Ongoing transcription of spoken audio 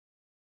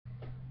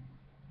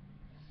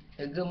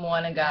Good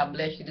morning. God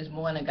bless you this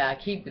morning. God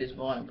keep you this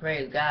morning.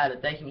 Praise God.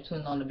 And thank you for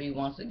tuning on to me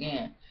once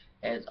again.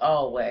 As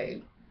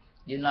always,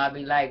 I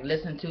be like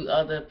listening to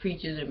other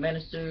preachers and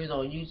ministers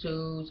on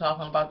YouTube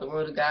talking about the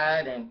Word of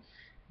God, and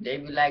they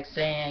be like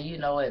saying,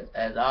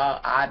 as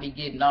I be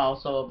getting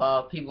also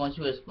about people want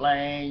you to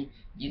explain,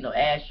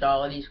 ask you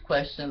all these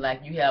questions like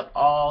you have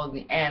all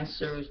the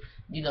answers,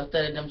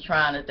 instead of them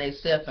trying it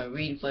themselves and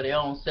reading for their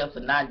own self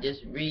and not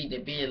just reading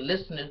and being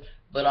listeners,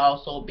 but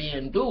also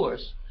being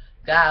doers.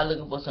 God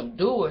looking for some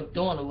doers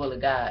doing the will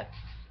of God.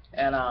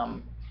 And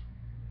I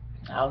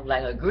was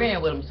like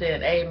agreeing with him,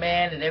 saying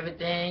amen and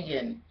everything,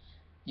 and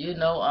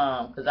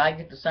because I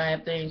get the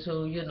same thing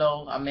too,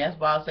 that's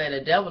why I say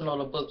the devil know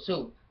the book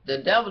too. The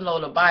devil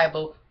know the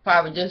Bible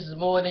probably just as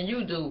more than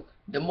you do,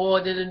 the more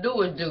than the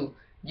doers do.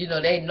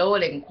 They know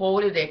it, they can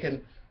quote it, they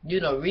can,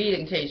 read it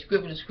and tell you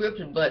scripture to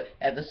scripture, but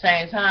at the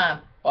same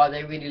time, are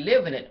they really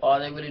living it? Are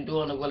they really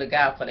doing the will of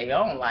God for their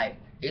own life?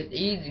 It's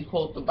easy to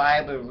quote the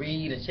Bible and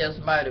read and tell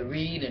somebody to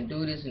read and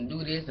do this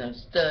and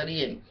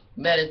study and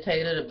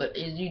meditate it, but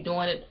is you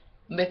doing it,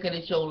 making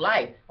it your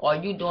life? Or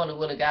are you doing the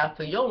will of God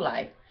for your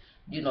life?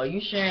 You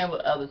sharing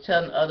with others,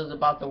 telling others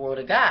about the Word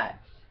of God.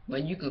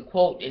 When you can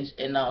quote and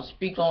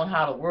speak on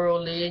how the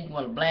world lives, you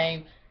want to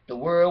blame the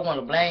world, want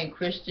to blame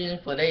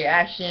Christians for their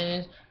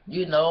actions.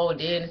 Then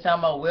it's talking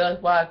about, well,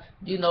 why,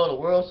 the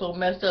world's so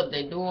messed up.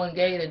 They're doing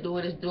gay, they're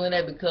doing this, doing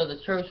that because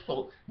of church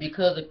folk,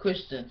 because of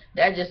Christians.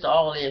 That's just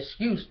all the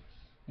excuse.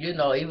 Even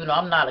though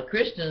I'm not a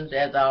Christian,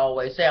 as I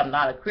always say, I'm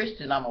not a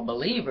Christian, I'm a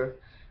believer.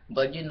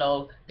 But,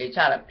 they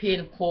try to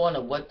pinpoint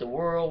of what the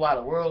world, why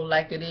the world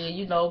like it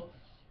is,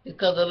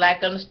 because of lack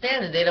of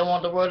understanding. They don't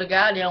want the word of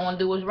God. They don't want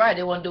to do what's right.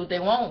 They want to do what they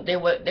want. They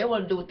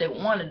want to do what they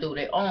want to do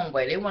their own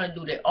way. They want to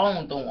do their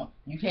own doing.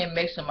 You can't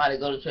make somebody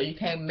go to church. You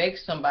can't make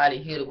somebody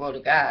hear the word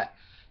of God.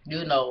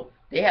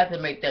 They have to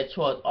make that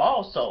choice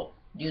also.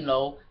 Just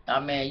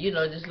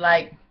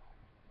like,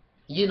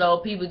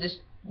 people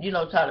just,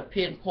 try to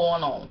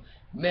pinpoint on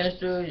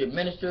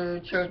minister,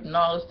 church, and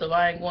all this stuff.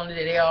 I ain't going to,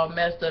 they all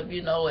messed up,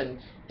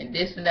 and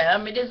this and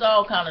that. This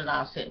all kind of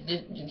nonsense.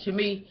 To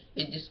me,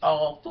 it's just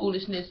all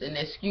foolishness and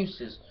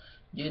excuses.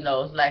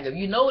 It's like if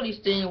you know these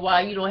things,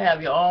 why you don't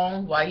have your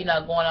own? Why you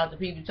not going out to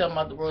people talking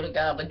about the word of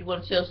God, but you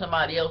want to tell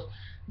somebody else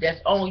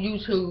that's on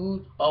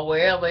YouTube or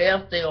wherever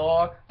else they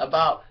are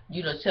about,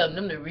 telling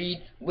them to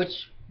read, which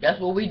that's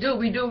what we do.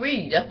 We do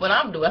read. That's what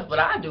I'm doing. That's what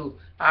I do.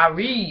 I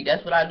read.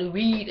 That's what I do.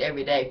 Read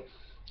every day.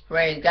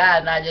 Praise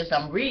God. Not just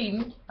I'm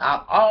reading,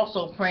 I'm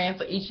also praying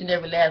for each and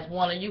every last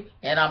one of you,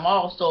 and I'm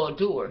also a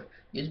doer.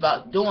 It's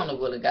about doing the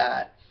will of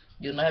God.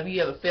 Have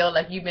you ever felt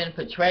like you've been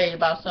betrayed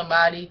about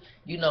somebody?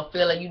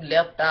 Feel like you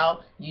left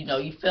out? You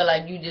feel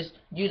like you just,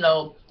 they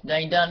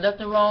ain't done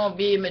nothing wrong,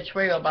 being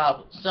betrayed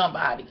about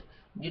somebody.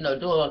 Doing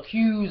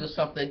accused of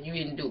something that you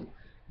didn't do.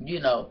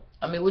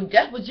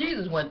 That's what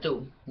Jesus went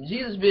through.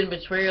 Jesus been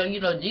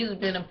betrayed. Jesus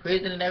been in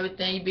prison and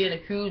everything, being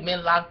accused,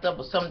 being locked up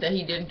or something that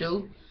he didn't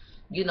do.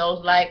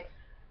 It's like,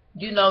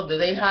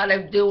 how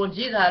they deal with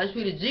Jesus, how they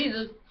treated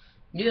Jesus.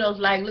 It's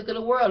like, look at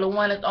the world, the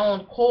one that's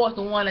on course,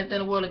 the one that's in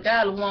the word of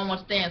God, the one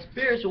wants to stand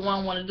spiritual, the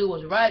one want to do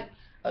what's right,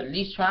 or at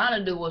least trying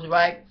to do what's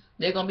right,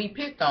 they're going to be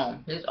picked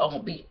on. There's going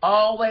to be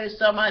always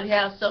somebody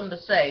has something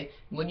to say.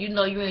 When you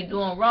know you ain't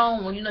doing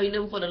wrong, when you know you're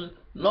living for the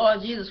Lord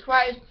Jesus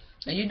Christ,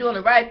 and you're doing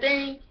the right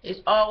thing,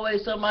 it's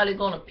always somebody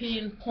going to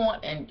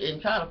pinpoint and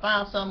try to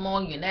find something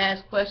on you and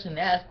ask questions,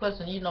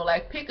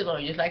 like picking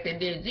on you, just like they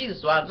did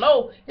Jesus. So I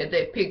know if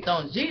they picked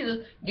on Jesus,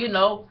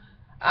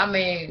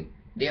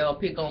 they'll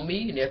pick on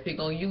me and they'll pick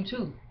on you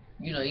too.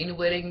 Any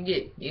way they can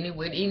get,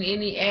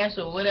 any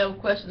answer, whatever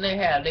question they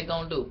have, they're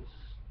going to do.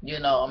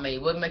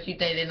 What makes you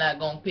think they're not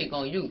going to pick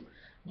on you,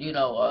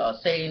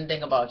 say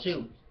anything about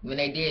you? When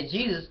they did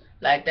Jesus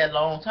like that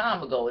long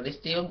time ago, and it's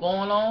still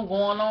going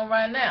on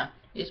right now.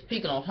 It's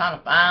picking on, trying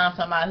to find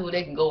somebody who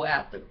they can go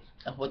after.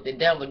 That's what the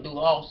devil do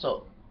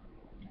also.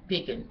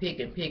 Picking.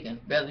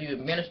 Whether you're a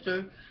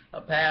minister,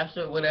 a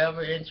pastor,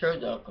 whatever, in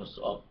church, or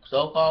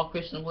so-called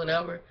Christian,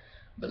 whatever,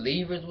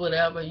 believers,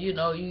 whatever, you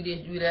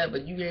this, you that,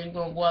 but you ain't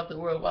going to go out the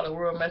world. Why the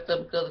world messed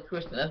up because of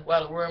Christian? That's why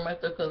the world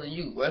messed up because of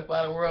you. That's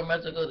why the world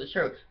messed up because of the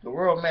church. The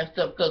world messed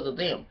up because of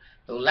them.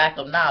 The lack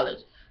of knowledge.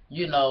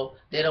 They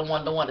don't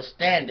want to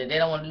stand it. They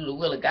don't want to do the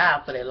will of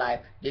God for their life.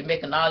 They're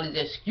making all these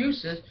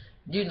excuses,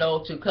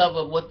 to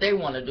cover what they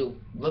want to do.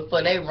 But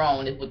for their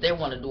wrong is what they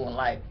want to do in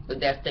life. But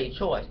that's their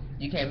choice.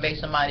 You can't make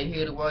somebody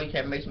hear the word. You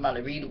can't make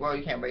somebody read the word.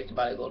 You can't make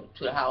somebody go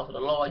to the house of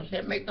the Lord. You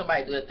can't make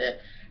somebody do that.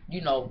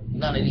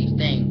 None of these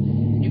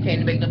things. You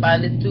can't make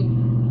nobody listen to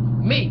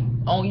me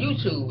on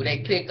YouTube. They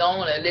click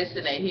on, they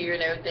listen, they hear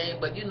and everything.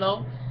 But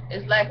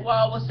it's like what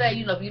I would say.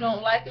 If you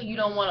don't like it, you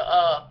don't want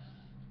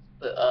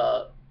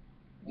to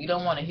you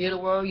don't want to hear the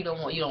word. You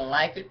don't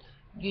like it.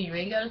 You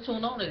ain't got to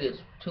tune on to this.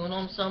 Tune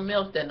on to something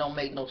else that don't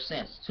make no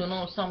sense. Tune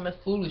on to some of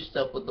that foolish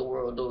stuff with the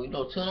world do.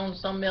 Tune on to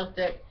something else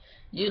that,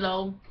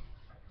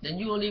 then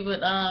you don't even,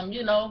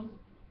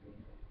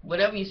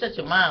 whatever you set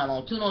your mind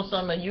on. Tune on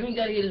something. You ain't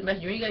got to hear this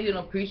message. You ain't got to hear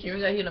no preaching. You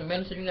ain't got to hear no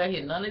minister. You ain't got to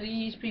hear none of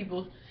these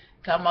people,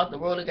 Come out the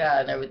road of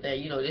God and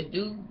everything. You know,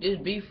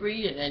 just be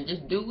free and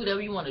just do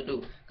whatever you want to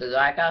do. Because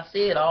like I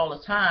said all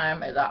the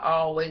time, as I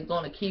always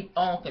going to keep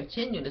on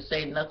continue to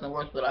say, nothing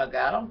works without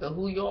God. I don't care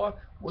who you are,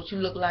 what you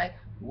look like,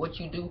 what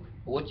you do,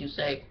 what you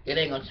say. It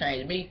ain't going to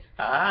change me,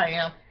 how I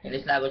am, and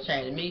it's not going to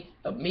change me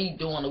of me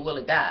doing the will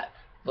of God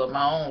for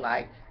my own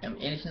life. And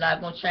it's not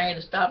going to change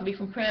to stop me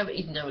from praying for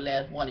each and every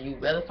last one of you,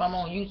 whether if I'm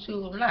on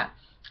YouTube or not.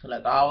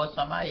 Like always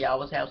somebody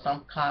always have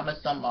some comment,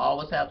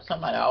 always have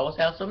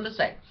something to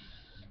say.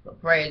 But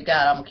praise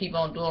God, I'm going to keep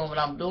on doing what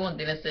I'm doing.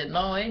 Then I said,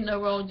 no, ain't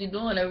no wrong with you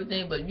doing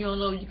everything, but you don't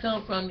know where you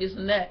come from, this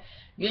and that.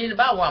 You ain't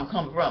about where I'm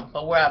coming from,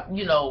 but where I,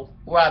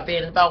 where I've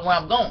been. It's about where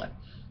I'm going.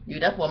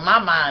 That's what my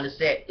mind is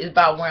set. It's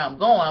about where I'm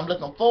going. I'm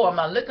looking forward. I'm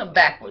not looking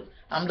backwards.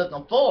 I'm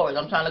looking forward.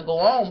 I'm trying to go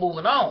on,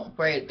 moving on.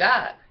 Praise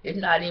God. It's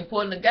not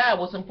important to God.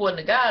 What's important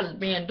to God is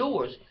being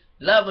doers.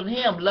 Loving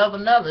Him,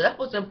 loving others. That's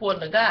what's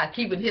important to God.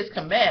 Keeping His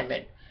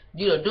commandment.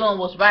 Doing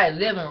what's right,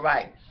 living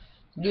right.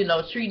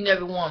 Treating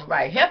everyone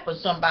right. Helping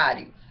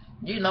somebody.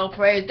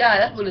 Praise God.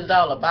 That's what it's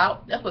all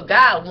about. That's what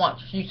God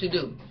wants you to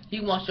do. He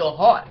wants your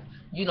heart.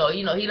 He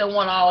don't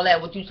want all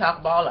that what you talk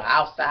about, all the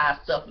outside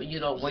stuff,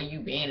 where you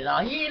been and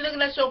all. He ain't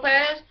looking at your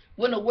past.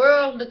 When the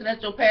world's looking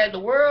at your past, the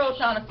world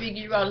trying to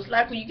figure you out. It's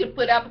like when you get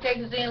put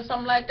applications in or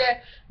something like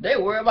that, they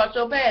worry about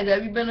your past.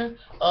 Have you been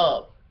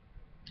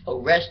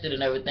arrested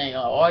and everything?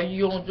 Are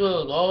you on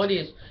drugs? All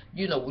this.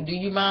 Do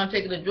you mind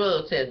taking a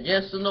drug test?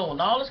 Yes or no?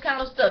 And all this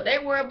kind of stuff. They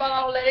worry about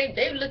all that.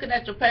 They looking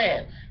at your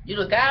past.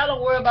 God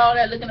don't worry about all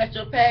that looking at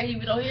your past,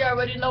 even though He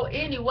already know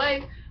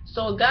anyway.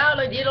 So God,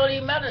 it don't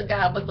even matter to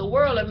God, but the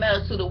world, it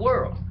matters to the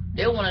world.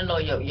 They want to know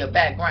your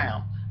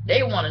background.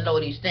 They want to know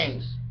these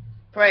things.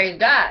 Praise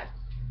God.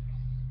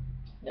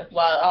 That's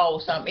why I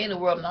always say I'm in the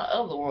world, not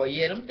of the world.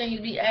 Yeah, them things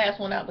be asked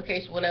on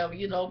application, whatever,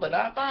 but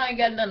if I ain't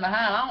got nothing to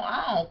hide,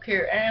 I don't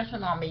care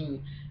answering. I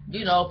mean,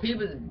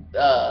 people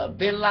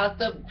been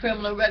locked up,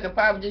 criminal record,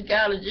 probably just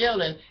got out of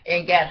jail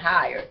and got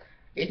hired.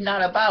 It's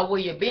not about where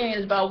you've been,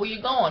 it's about where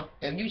you're going.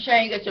 If you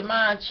get your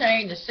mind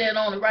changed and set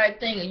on the right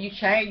thing and you're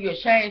a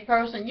changed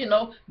person,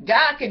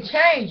 God can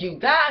change you.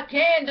 God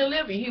can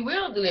deliver you. He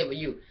will deliver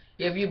you.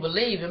 If you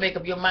believe and make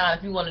up your mind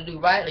if you want to do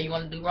right or you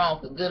want to do wrong,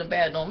 because good and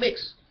bad don't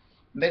mix.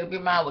 Make up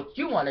your mind what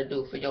you want to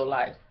do for your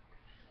life.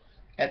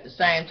 At the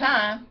same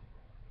time,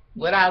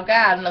 without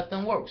God,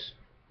 nothing works.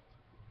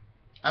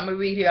 I'm going to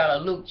read here out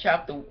of Luke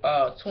chapter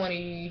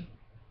 20.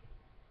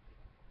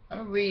 I'm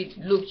going to read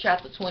Luke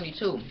chapter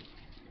 22.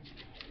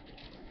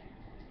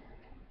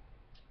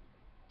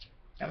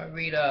 I'm gonna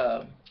read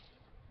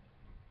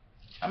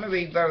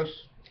verse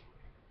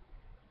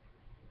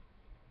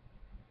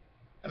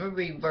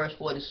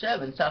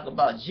 47. Talk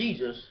about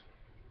Jesus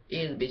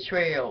is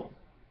betrayal,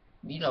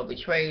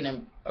 betrayed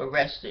and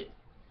arrested.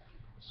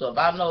 So if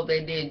I know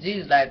they did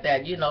Jesus like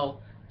that, just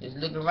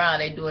looking around,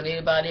 they doing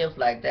anybody else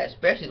like that,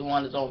 especially the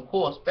one that's on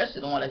course,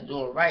 especially the one that's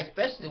doing right,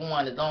 especially the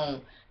one that's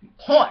on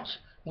point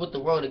with the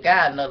word of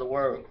God. In other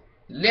words,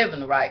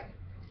 living right,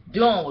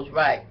 doing what's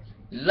right,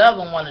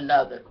 loving one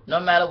another. No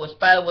matter what,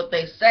 spite of what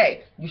they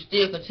say, you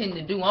still continue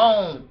to do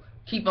on.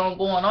 Keep on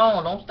going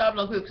on. Don't stop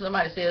no quick because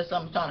somebody says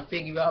something trying to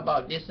figure out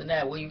about this and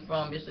that, where you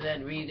from, this and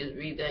that, read this,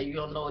 read that, you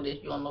don't know this,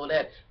 you don't know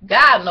that.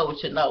 God knows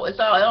what you know. It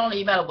don't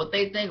even matter what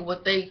they think,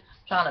 what they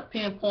trying to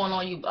pinpoint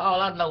on you. All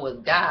I know is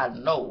God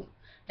knows.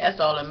 That's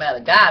all that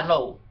matters. God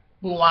knows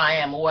who I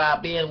am, where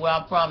I've been, where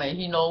I'm from, and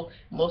He knows,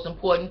 most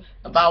important,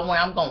 about where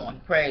I'm going.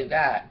 Praise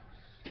God.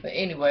 But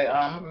anyway,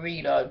 I'm going to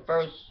read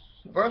verse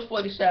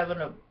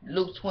 47 of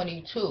Luke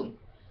 22.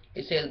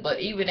 It says, but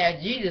even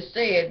as Jesus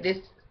said this,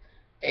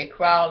 a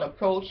crowd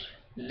approached,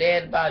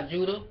 led by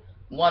Judas,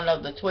 one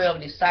of the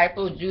 12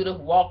 disciples. Judas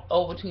walked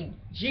over to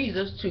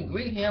Jesus to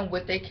greet Him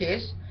with a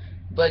kiss.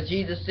 But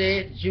Jesus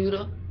said,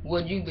 Judas,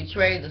 would you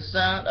betray the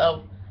Son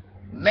of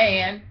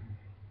Man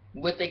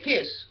with a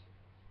kiss?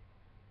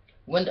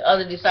 When the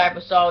other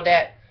disciples saw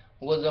that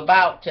was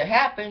about to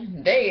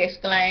happen, they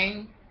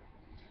exclaimed,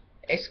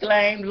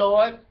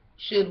 Lord,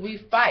 should we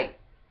fight?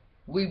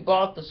 We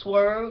brought the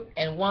sword,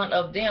 and one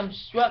of them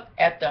struck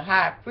at the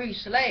high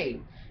priest's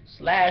slave,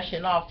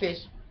 slashing off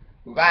his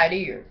right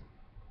ear.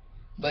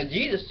 But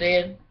Jesus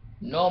said,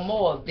 no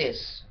more of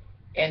this.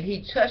 And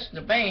He touched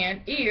the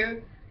man's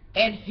ear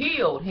and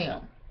healed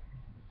him.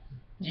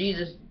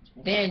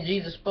 Then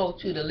Jesus spoke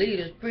to the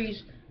leaders,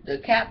 priests, the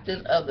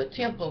captain of the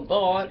temple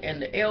guard,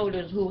 and the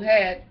elders who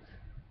had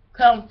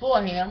come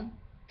for him.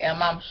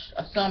 Am I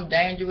some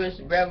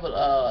dangerous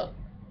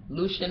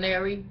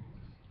revolutionary?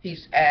 He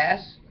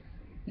asked,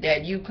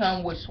 that you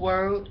come with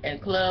sword and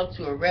club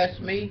to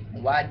arrest me?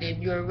 Why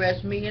didn't you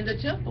arrest me in the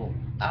temple?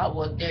 I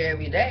was there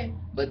every day.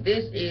 But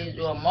this is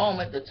your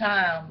moment, the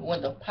time when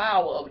the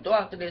power of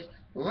darkness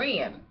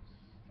reigns.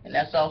 And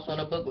that's also in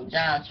the book of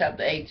John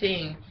chapter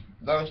 18,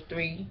 verse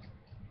 3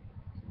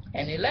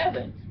 and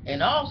 11.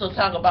 And also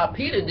talk about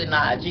Peter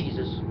denied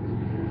Jesus.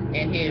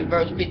 And here in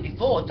verse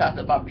 54 talks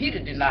about Peter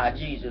denied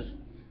Jesus.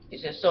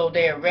 It says, so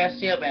they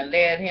arrested him and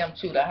led him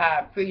to the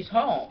high priest's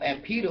home.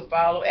 And Peter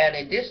followed at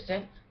a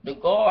distance. The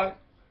guard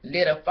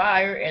lit a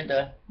fire in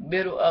the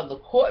middle of the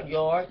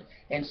courtyard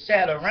and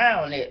sat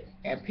around it.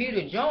 And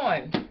Peter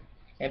joined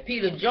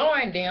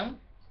them.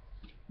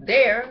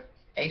 There,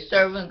 a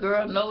servant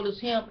girl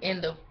noticed him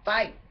in the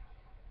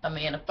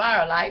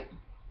firelight,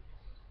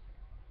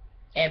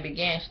 and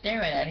began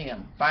staring at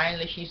him.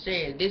 Finally, she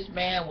said, "This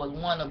man was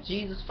one of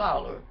Jesus'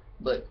 followers."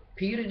 But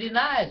Peter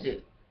denies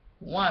it.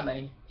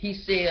 "Woman," he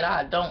said,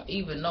 "I don't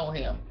even know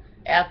him."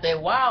 After a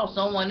while,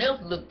 someone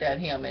else looked at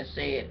him and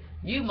said,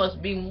 "You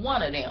must be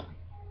one of them."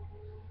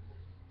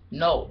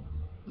 "No,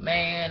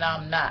 man,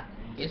 I'm not."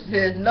 It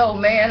says, "No,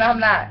 man, I'm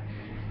not."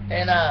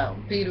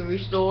 And Peter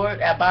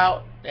restored.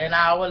 About an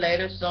hour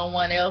later,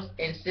 someone else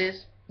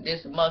insists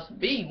this must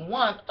be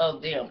one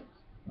of them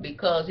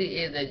because he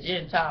is a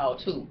Gentile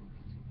too.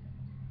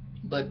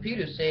 But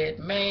Peter said,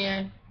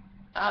 "Man,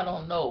 I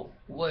don't know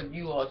what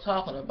you are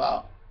talking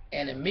about."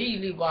 And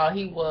immediately while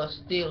he was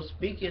still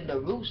speaking, the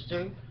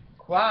rooster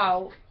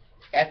crowed.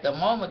 At the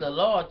moment, the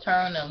Lord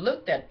turned and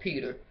looked at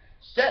Peter.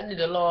 Suddenly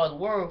the Lord's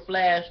word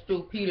flashed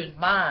through Peter's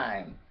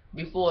mind.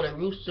 Before the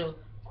rooster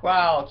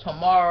crowed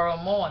tomorrow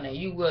morning,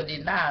 you will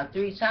deny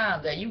 3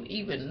 times that you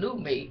even knew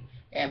me.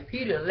 And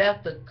Peter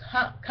left the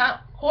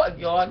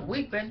courtyard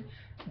weeping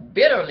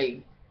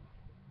bitterly.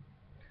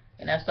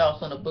 And that's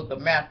also in the book of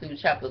Matthew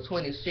chapter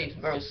 26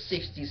 verse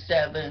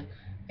 67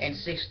 and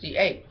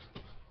 68.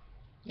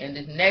 And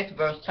this next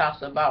verse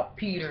talks about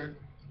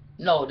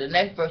the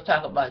next verse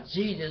talks about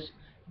Jesus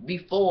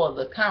before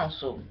the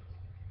council.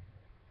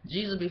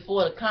 Jesus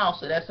before the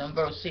council, that's in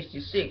verse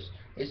 66.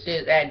 It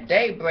says, "At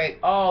daybreak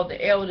all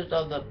the elders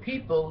of the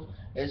people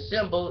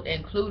assembled,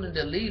 including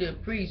the leading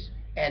priests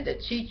and the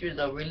teachers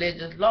of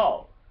religious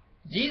law."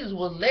 Jesus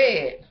was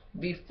led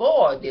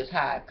before this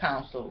high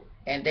council,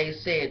 and they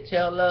said,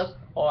 "Tell us,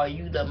 are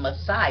you the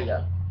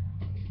Messiah?"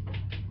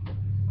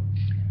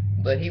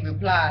 But he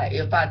replied,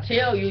 "If I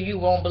tell you, you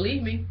won't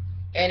believe me.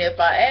 And if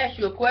I ask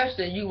you a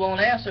question, you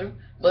won't answer.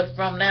 But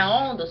from now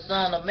on, the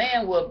Son of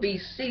Man will be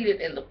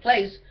seated in the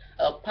place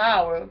of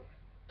power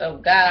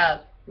of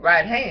God's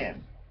right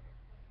hand."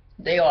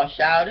 They all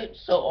shouted,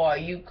 "So are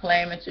you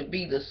claiming to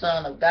be the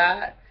Son of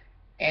God?"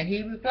 And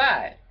he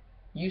replied,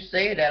 "You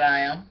say that I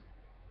am.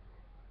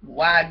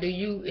 Why do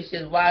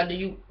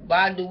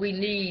we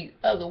need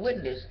other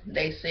witness?"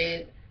 They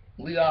said,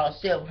 "We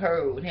ourselves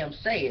heard him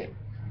say it."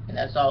 And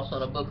that's also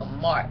in the book of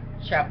Mark,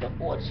 chapter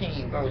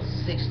 14, verse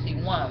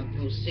 61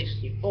 through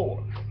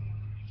 64.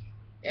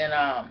 And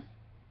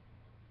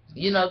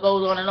it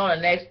goes on and on.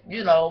 The next,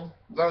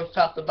 verse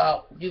talks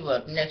about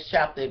next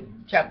chapter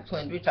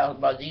 23 talks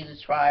about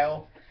Jesus'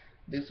 trial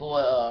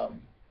before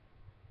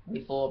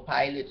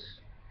Pilate.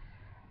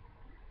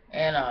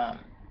 And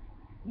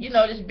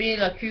just being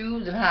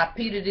accused and how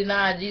Peter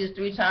denied Jesus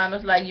 3 times.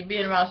 It's like you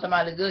being around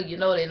somebody good,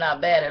 they're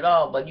not bad at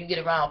all, but you get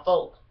around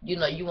folk,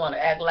 you want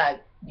to act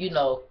like,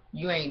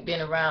 you ain't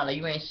been around or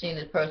you ain't seen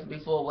this person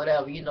before,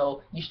 whatever,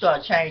 you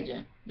start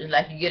changing. Just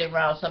like you get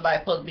around somebody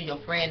supposed to be your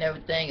friend and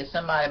everything, and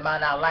somebody might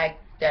not like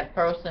that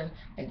person,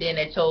 and then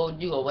they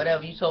told you or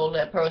whatever, you told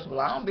that person, "Well,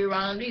 I don't be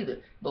around them either."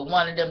 But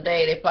one of them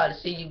days, they probably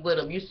see you with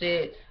them. You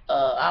said,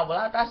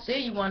 I see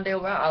you one day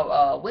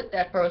around with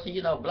that person,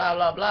 blah,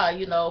 blah, blah,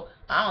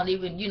 I don't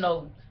even,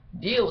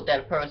 deal with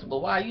that person. But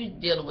why are you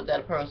dealing with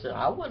that person?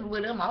 I wasn't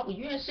with him.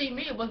 You didn't see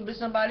me. It must be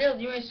somebody else.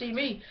 You didn't see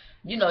me.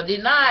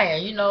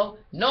 Denying,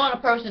 knowing a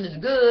person is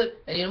good,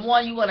 and then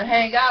one you want to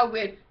hang out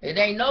with, it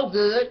ain't no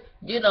good,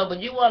 but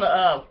you want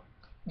to,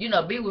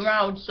 be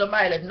around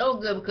somebody that's no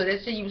good because they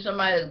see you with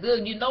somebody that's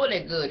good.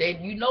 They're good.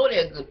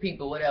 They're good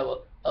people,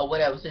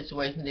 whatever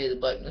situation it is.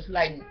 But it's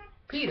like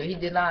Peter, he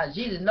denied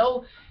Jesus.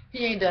 No,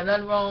 he ain't done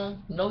nothing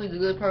wrong. No, he's a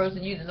good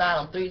person. You denied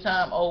him 3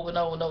 times over and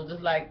over and over.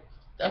 Just like,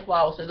 that's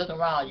why I would say, look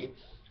around you.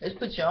 Let's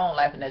put your own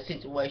life in that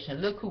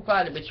situation. Look who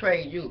probably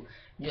betrayed you.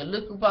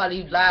 Look who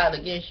probably lied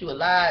against you or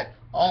lied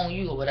on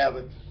you or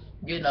whatever.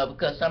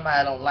 Because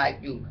somebody don't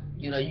like you.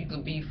 You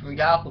could be free.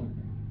 Y'all could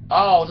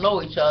all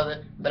know each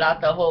other, but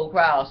out the whole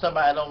crowd,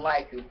 somebody don't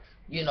like you.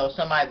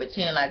 Somebody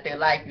pretend like they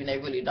like you and they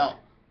really don't.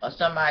 Or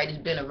somebody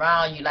that's been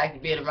around you, like to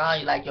be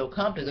around you, like your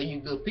company, or you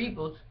good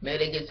people.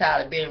 Maybe they get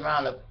tired of being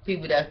around the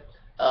people that's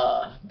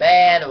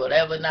bad or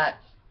whatever, not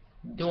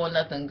doing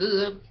nothing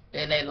good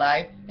in their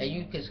life, and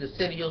you can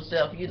consider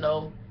yourself,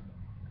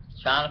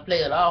 trying to play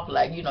it off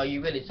like,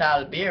 you really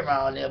tired of being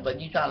around them, but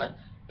you trying to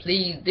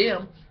please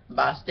them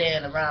by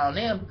staying around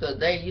them because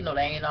they,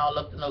 they ain't all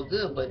up to no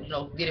good. But,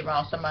 get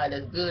around somebody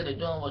that's good and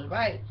doing what's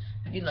right.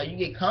 You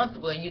get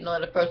comfortable and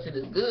the person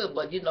is good,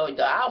 but,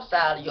 the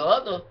outside of your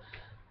other,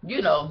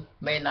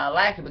 may not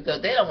like it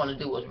because they don't want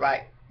to do what's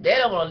right. They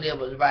don't want to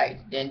live what's right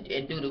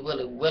and do the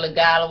will of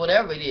God or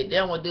whatever it is. They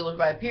don't want to do what's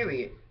right,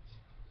 period.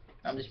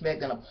 I'm just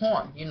making a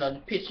point,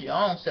 to picture your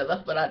own self.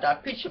 That's what I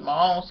picture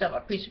my own self. I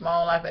picture my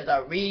own life as I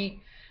read,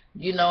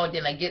 and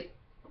then I get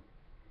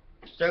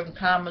certain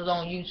comments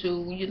on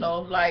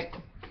YouTube, like,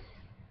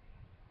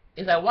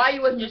 it's like, why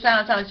you wasn't just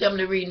trying to tell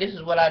me to read? And this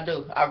is what I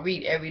do. I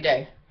read every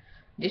day.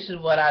 This is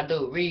what I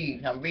do,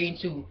 read. I'm reading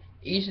to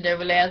each and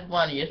every last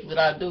one of you. This is what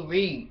I do,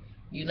 read.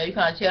 You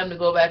can't tell me to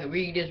go back and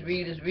read this,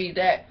 read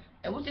that.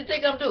 And what you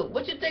think I'm doing?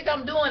 What you think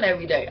I'm doing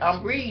every day?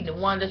 I'm reading. The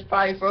one that's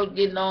probably first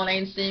getting on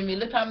ain't seen me.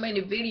 Look how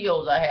many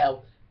videos I have.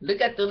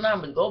 Look at the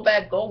numbers. Go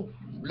back. Go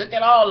look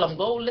at all of them.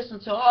 Go listen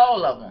to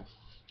all of them.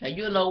 And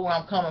you'll know where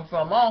I'm coming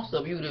from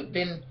also. If you'd have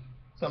been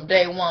from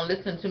day one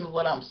listening to me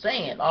what I'm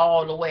saying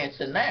all the way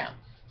until now.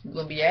 You're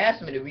going to be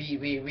asking me to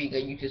read.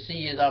 And you can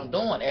see as I'm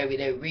doing every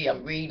day.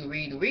 I'm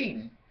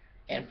reading.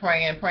 And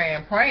praying.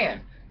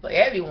 For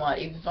everyone.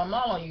 Even if I'm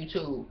not on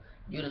YouTube.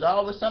 There's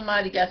always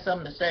somebody got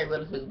something to say,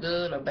 whether it's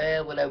good or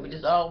bad, whatever.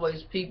 There's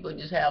always people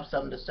just have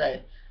something to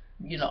say,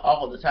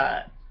 all the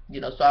time.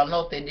 So I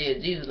know if they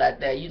did Jesus like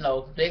that,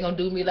 they're going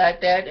to do me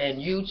like that,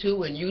 and you too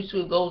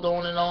goes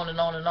on and on and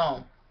on and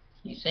on.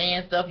 He's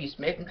saying stuff, he's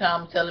making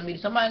comments, telling me,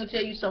 somebody going to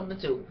tell you something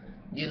too.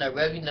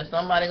 Whether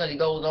somebody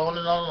goes on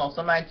and on and on.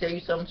 Somebody tell you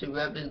something too,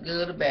 whether it's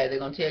good or bad, they're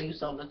going to tell you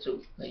something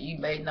too. Now, you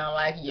may not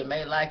like it, you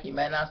may like it, you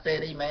may not say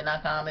that, you may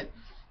not comment,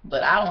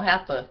 but I don't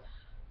have to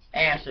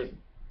answer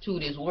to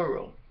this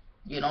world.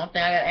 Only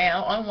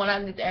one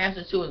I need to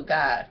answer to is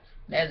God.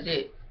 That's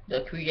it.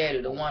 The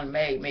creator, the one who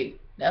made me.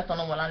 That's the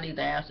only one I need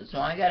to answer to.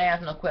 I ain't got to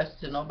answer no questions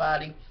to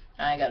nobody.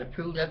 I ain't got to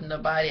prove nothing to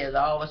nobody. As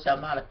I always say,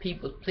 I'm not a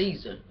people's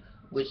pleaser,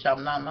 which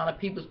I'm not. I'm not a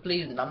people's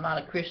pleaser. I'm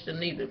not a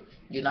Christian either.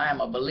 I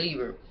am a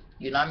believer.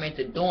 I'm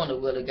into doing the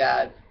will of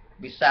God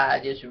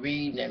besides just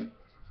reading and,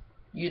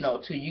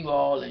 to you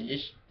all and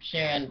just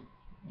sharing,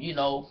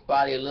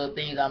 probably a little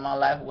things out of my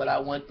life, what I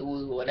went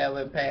through, or whatever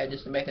in past,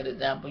 just to make an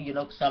example.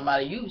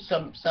 Somebody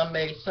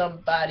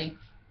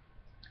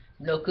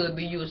could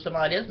be you or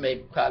somebody else may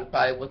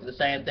probably went through the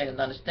same thing and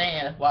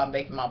understand. That's why I'm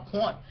making my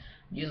point.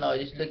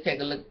 Just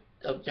take a look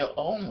of your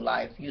own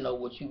life,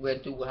 what you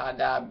went through, how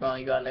God brought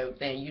you out and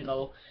everything,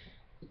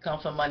 it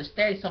comes from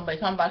understanding.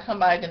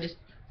 Somebody can just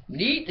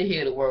need to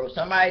hear the word.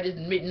 Somebody just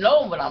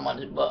know what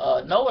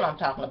I'm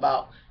talking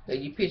about. That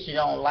you picture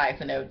your own life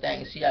and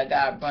everything, see how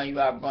God brought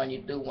you out, brought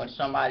you through. When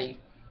somebody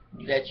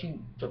that you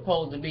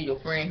supposed to be your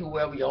friend,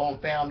 whoever, your own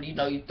family,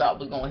 you thought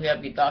was gonna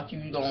help you, thought you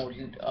was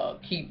gonna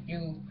keep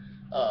you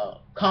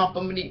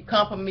company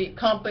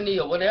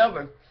or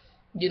whatever,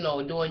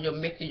 during your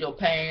mix of your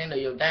pain or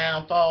your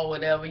downfall,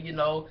 whatever, you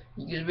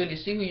can really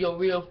see who your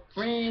real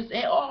friends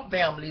and all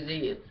families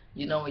is.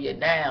 When you're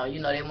down,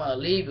 they want to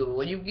leave you. But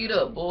when you get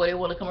up, boy, they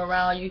want to come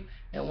around you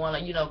and want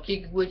to,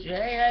 kick it with you.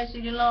 Hey, I see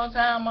you a long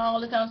time,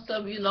 all this kind of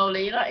stuff. They're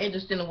not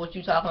interested in what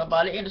you're talking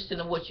about. They're interested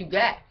in what you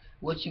got,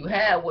 what you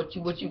have, what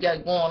you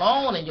got going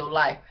on in your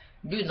life.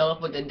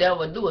 What the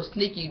devil do, a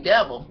sneaky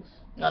devil.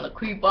 Gonna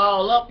creep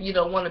all up. You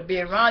don't want to be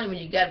around you when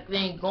you got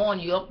things going.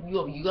 You up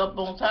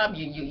on top.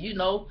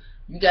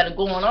 You got it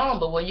going on.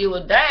 But when you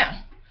were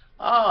down,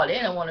 oh, they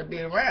don't want to be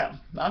around.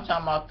 I'm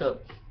talking about the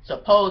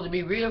supposed to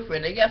be real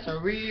friend. They got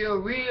some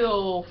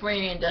real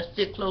friends that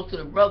stick close to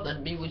the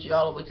brothers, be with you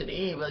all the way to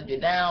the end, whether you're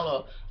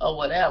down or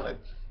whatever.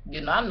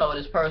 I know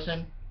this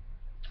person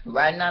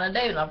right now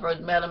today. When I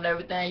first met him and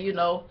everything,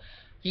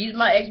 he's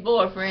my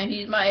ex-boyfriend.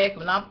 He's my ex.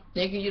 When I'm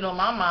thinking, my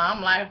mind,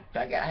 I'm like,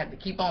 I have to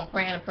keep on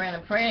praying.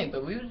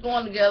 But we was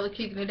going together,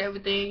 kicking it,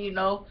 everything, and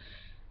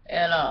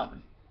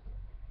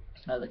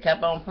as I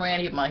kept on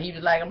praying, he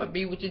was like, I'm gonna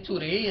be with you to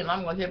the end.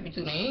 I'm gonna help you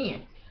to the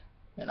end.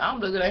 And I'm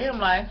looking at him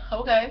like,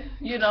 okay,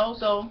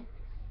 so,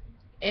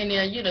 and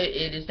then,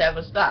 it just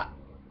haven't stopped.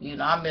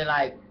 I've been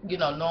like,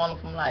 knowing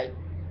him from like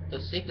the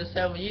 6 or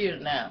 7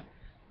 years now.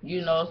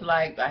 It's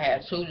like I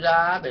had 2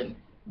 jobs, and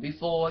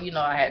before,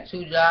 I had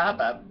 2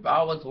 jobs.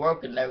 I was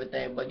working and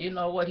everything, but you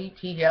know what?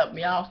 He helped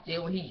me out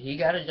still. He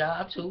got a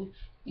job too.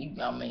 Like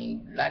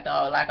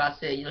I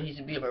said, he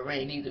should be a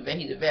Marine. He's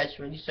a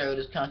veteran. He served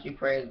his country,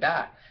 praise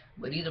God.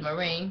 But he's a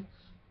Marine,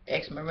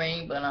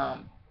 ex-Marine, but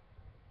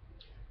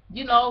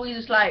he's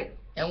just like,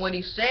 and when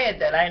he said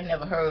that, I ain't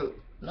never heard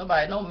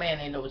nobody, no man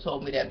ain't never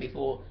told me that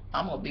before.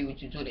 I'm gonna be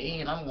with you to the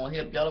end. I'm gonna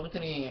help y'all over to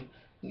the end.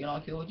 You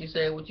don't care what you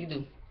say, what you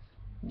do.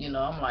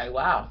 I'm like,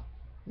 wow.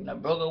 I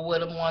broke up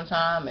with him one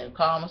time and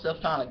called myself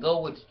trying to go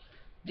with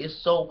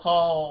this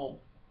so-called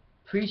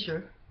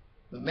preacher,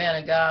 the man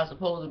of God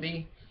supposed to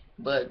be,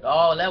 but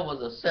all that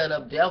was a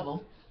set-up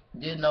devil,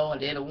 and then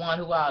the one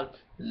who I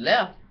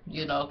left,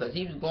 because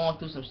he was going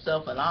through some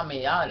stuff, and I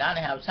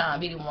didn't have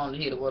time. He didn't want to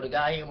hear the word of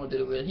God. He didn't want to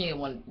do the real. He didn't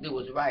want to do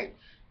what's right.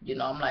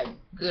 I'm like,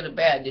 good or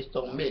bad, just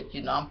don't mix.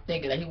 I'm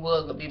thinking that he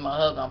was going to be my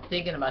husband. I'm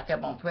thinking if I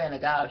kept on praying,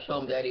 and God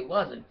showed me that he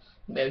wasn't.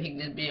 Maybe he can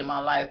just be in my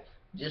life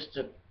just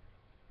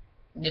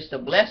to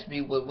bless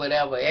me with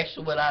whatever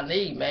extra what I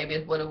need. Maybe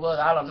it's what it was.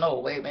 I don't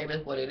know. Maybe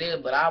it's what it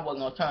is, but I wasn't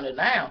going to turn it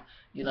down.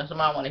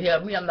 Somebody want to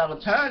help me, I'm not going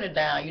to turn it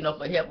down,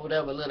 for help,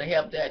 whatever little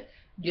help that,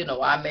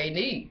 I may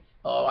need.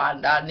 Or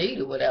I need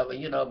it, whatever,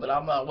 but I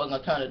wasn't going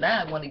to turn it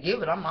down. I want to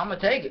give it, I'm going to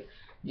take it,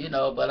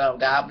 but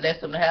God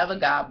bless him to have it.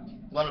 God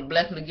want to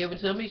bless him to give it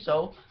to me,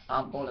 so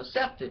I'm going to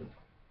accept it.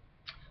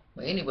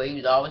 But anyway, he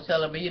was always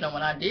telling me,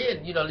 when I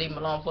did, leave him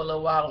alone for a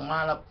little while and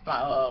wind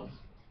up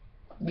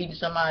meeting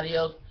somebody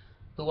else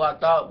who I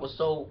thought was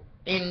so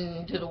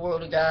into the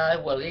word of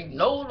God. Well, they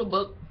know the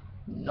book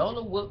and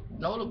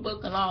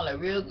all that,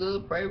 real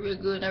good, pray real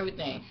good and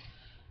everything.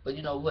 But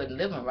wasn't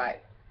living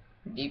right.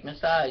 Deep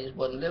inside, I just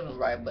wasn't living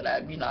right. But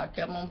I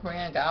kept on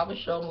praying. God would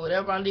show me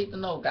whatever I need to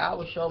know. God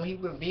would show me. He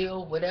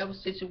revealed whatever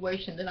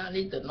situation that I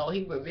need to know.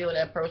 He revealed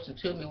that person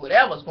to me,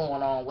 whatever's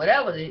going on,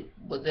 whatever it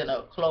was in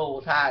a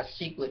closed, high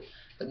secret.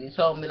 Because he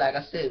told me, like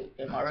I said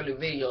in my early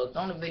videos,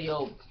 on the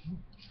video,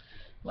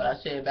 what I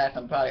said back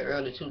in probably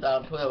early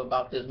 2012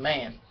 about this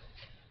man,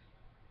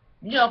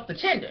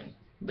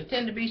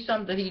 pretending to be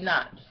something that he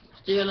not.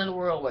 Still in the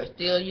world where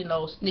still,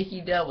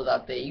 sneaky devils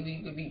out there.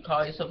 You could be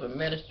call yourself a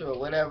minister or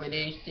whatever it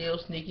is, still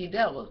sneaky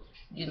devils.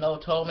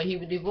 Told me he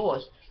was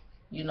divorced.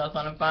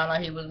 Gonna find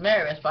out he was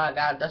married.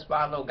 That's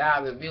why I know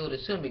God revealed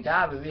it to me.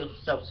 God revealed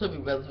stuff to me,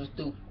 whether it was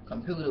through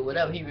computer,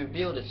 whatever. He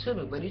revealed it to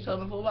me. But he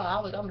told me for a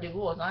while, I'm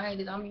divorced. I'm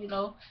just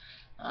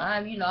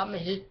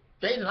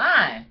straight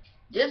line.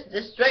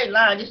 Just straight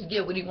line, just to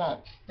get what he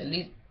want. At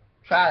least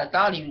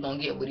thought he was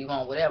gonna get what he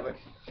want, whatever.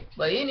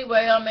 But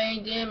anyway,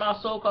 then my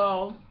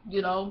so-called,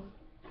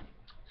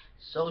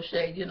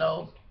 associate,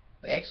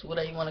 ex,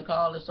 whatever you want to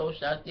call it,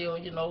 associate, I still,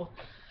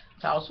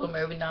 talk to him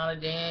every now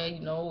and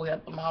then,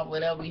 help him out,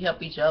 whatever. We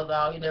help each other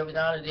out, every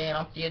now and then.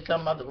 I'm still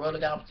talking about the word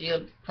of God. I'm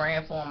still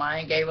praying for him. I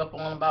ain't gave up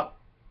on him about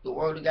the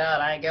word of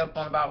God. I ain't gave up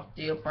on him about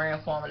still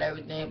praying for him and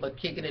everything, but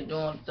kicking and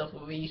doing stuff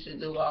that we used to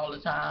do all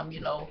the time,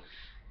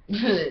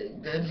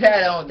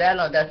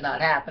 that's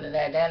not happening.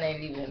 That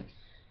ain't even,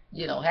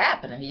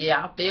 happening.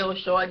 Yeah, I feel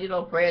short,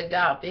 praise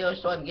God. I feel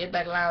short and get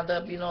back lined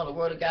up, the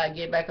word of God,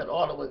 get back in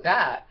order with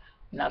God.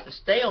 Not to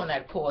stay on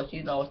that course,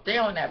 stay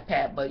on that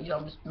path, but,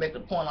 just make the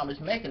point I'm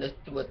just making is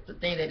with the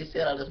thing that he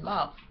said out of his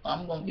mouth,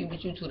 I'm going to be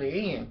with you to the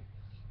end.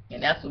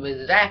 And that's what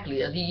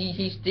exactly,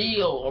 he's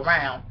still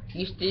around.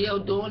 He's still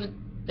doing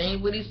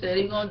things what he said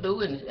he's going to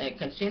do and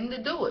continue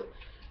to do it.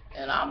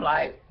 And I'm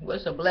like, well,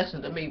 it's a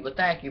blessing to me, but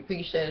thank you,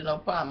 appreciate it, no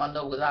problem. I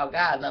know without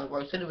God, nothing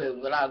works anyway.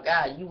 Without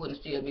God, you wouldn't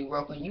still be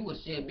working. You would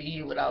still be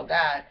here without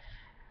God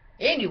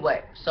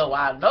anyway. So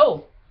I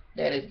know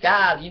that it's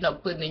God,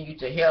 putting in you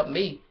to help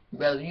me,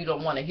 whether you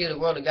don't want to hear the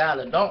word of God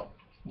or don't.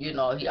 I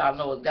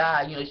know it's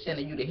God,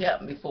 sending you to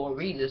help me for a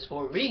reason. It's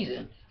for a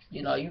reason.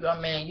 It's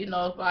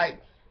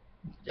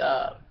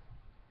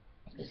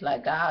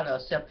like God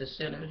accepted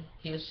sinners.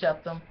 He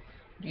accept them.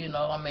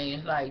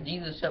 It's like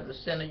Jesus accepted the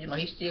sinner.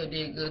 He still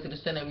did good to the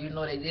sinner,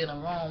 they did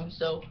him wrong.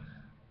 So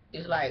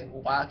it's like,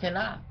 why can't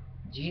I?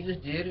 Jesus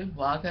did it.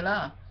 Why can't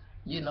I?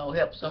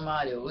 Help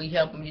somebody, or we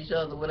helping each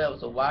other, whatever.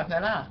 So why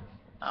can't I?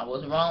 I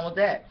wasn't wrong with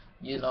that.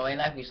 Ain't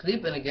like we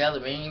sleeping together.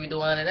 We ain't even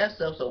doing any of that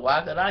stuff. So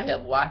why could I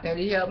help? Why can't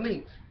he help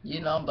me?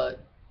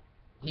 But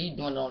he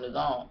doing it on his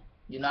own.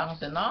 I can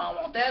say, no, I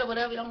don't want that or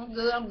whatever. I'm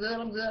good.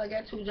 I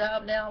got 2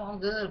 jobs now. I'm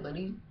good. But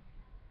he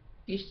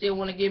still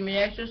want to give me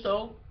extra,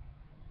 so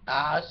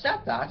I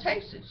accept it. I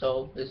taste it.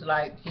 So it's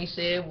like he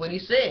said what he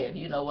said.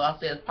 What I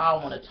said,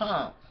 power on the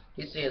tongue.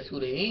 He said to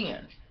the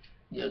end.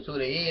 To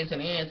the end, to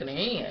the end, to the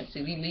end.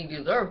 See, we leave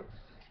this earth.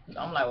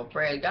 I'm like, well,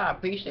 praise God,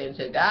 appreciate it.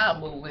 Until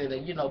God move in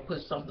and,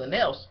 put something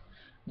else,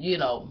 in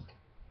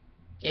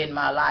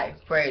my life.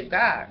 Praise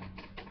God.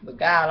 But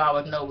God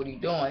always know what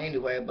he's doing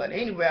anyway. But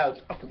anyway,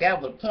 I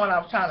forgot what the point I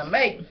was trying to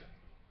make.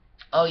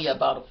 Oh, yeah,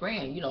 about a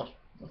friend.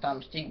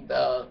 Sometimes stick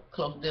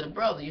close to the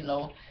brother,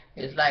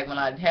 It's like when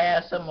I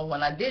had someone,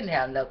 when I didn't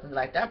have nothing,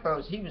 like that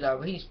person,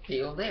 he's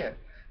still there.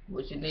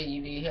 What you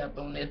need help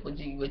on this, what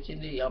you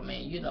need,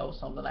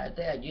 something like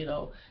that, It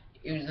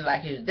was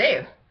like he was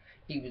there.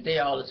 He was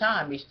there all the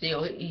time. He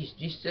still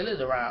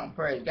is around.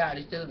 Praise God,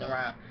 he still is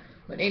around.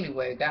 But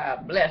anyway,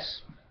 God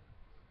bless.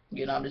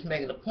 I'm just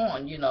making a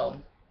point,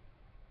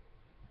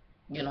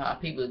 how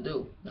people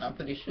do. And I'm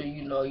pretty sure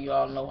you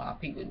all know how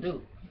people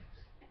do.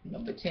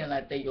 Pretend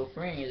like they're your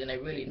friends and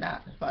they're really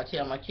not. That's why I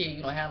tell my kids,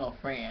 you don't have no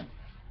friend.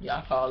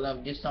 Y'all call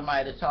them just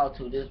somebody to talk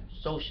to, just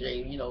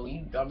associate.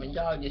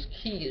 Y'all just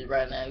kids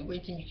right now.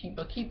 Wait till you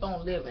keep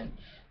on living,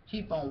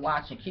 keep on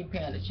watching, keep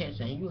paying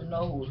attention. You'll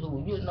know who's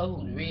who. You'll know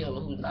who's real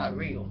and who's not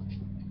real.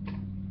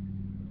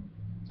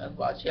 That's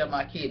why I tell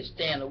my kids to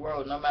stay in the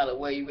world, no matter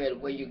where you're at,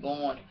 where you're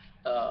going,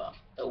 or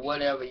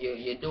whatever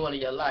you're doing in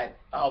your life.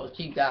 Always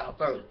keep God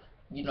first.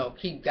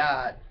 Keep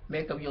God.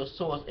 Make up your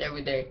source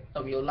every day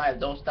of your life.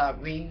 Don't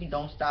stop reading.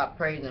 Don't stop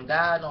praising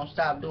God. Don't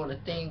stop doing the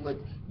thing what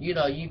you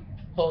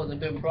supposed to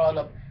been brought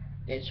up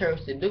in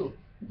church to do.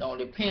 Don't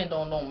depend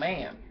on no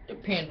man.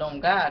 Depend on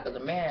God, because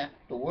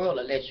the world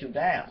will let you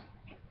down.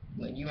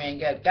 When you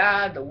ain't got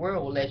God, the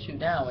world will let you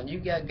down. When you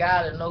got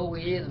God and know who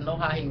he is and know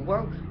how he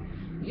works,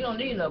 you don't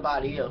need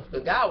nobody else.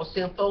 Because God will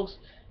send folks,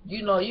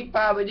 you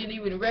probably didn't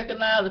even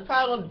recognize,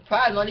 probably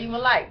don't even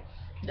like,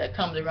 that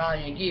comes around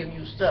and give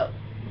you stuff.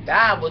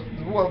 God will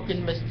work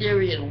in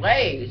mysterious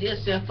ways.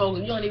 He'll send folks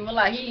you don't even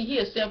like.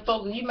 He'll send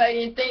folks you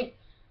may even think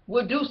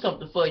will do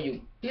something for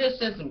you. He'll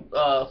send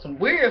some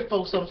weird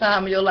folks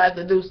sometime in your life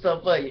to do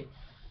stuff for you.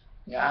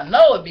 I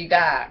know it be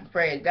God.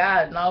 Praise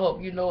God, and I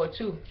hope you know it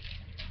too.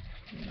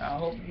 I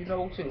hope you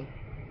know too.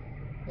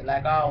 And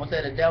like I always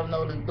say, the devil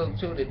know this book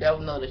too. The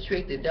devil know the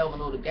trick. The devil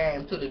know the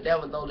game too. The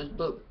devil know this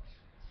book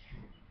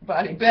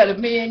probably better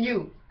than me and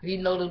you. He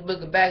know this book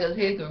in the back of his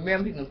head. He can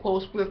remember. He can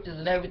quote scriptures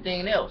and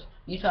everything else.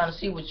 You trying to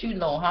see what you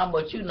know, how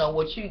much you know,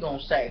 what you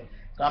gonna say.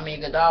 So, I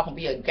mean, 'cause all can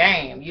be a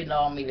game, you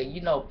know, I mean,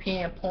 you know,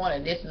 pinpoint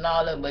and this and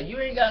all that, but you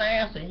ain't got to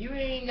answer. You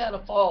ain't got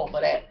to fall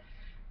for that.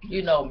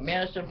 You know,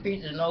 minister,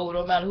 preacher,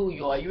 no matter who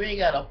you are, you ain't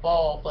got to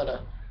fall for the,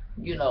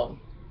 you know,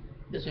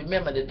 just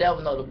remember the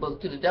devil know the book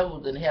too. The devil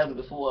was in heaven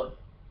before.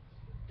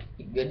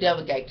 The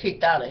devil got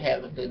kicked out of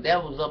heaven. The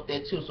devil's up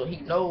there too, so he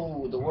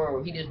knows the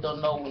word. He just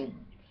don't know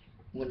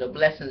when the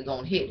blessing's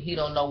gonna hit. He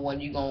don't know when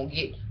you gonna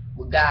get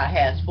what God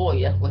has for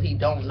you. That's what he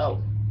don't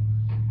know.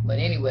 But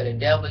anyway, the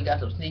devil got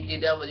some sneaky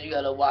devils. You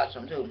gotta watch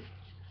them too.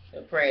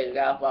 The praise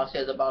God. Paul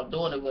says about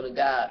doing the will of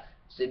God.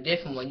 It's a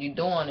different when you're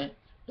doing it,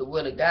 the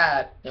will of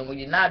God, and when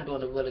you're not doing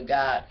the will of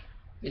God.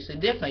 It's a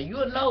different.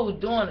 You'll know who's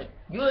doing it.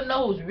 You'll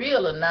know who's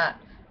real or not.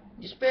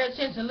 Just pay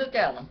attention. Look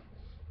at them.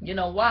 You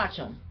know, watch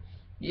them.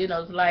 You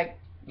know, it's like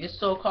this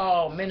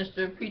so-called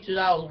minister preachers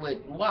I was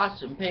with. Watch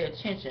them, pay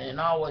attention,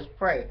 and always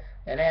pray.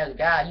 And ask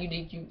God, you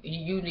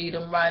need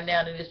them right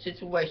now in this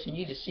situation.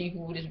 You need to see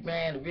who this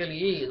man really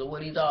is, or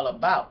what he's all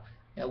about,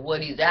 and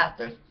what he's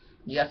after.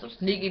 You got some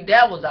sneaky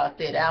devils out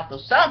there after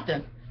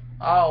something.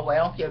 Always,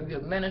 I don't care if you're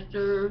a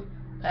minister,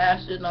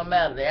 pastor, no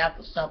matter. They're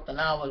after something.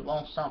 I always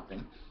want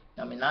something.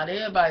 I mean, not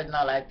everybody's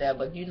not like that,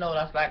 but you know,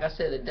 that's like I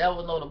said, the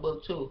devil know the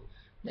book too.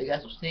 They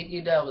got some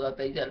sneaky devils out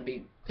there. You got to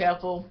be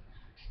careful,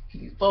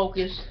 be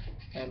focused,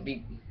 and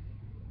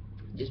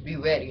just be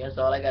ready. That's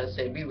all I got to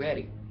say. Be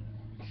ready.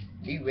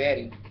 Be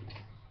ready.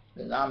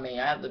 Because, I mean,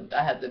 I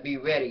have to be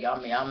ready. I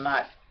mean, I'm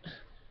not,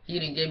 he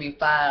didn't give me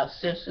 5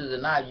 senses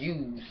and I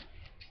use.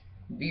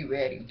 Be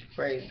ready.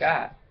 Praise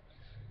God.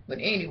 But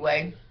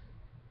anyway,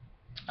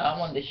 I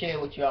wanted to share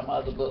with you on my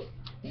other book,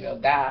 your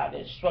God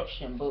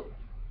instruction book.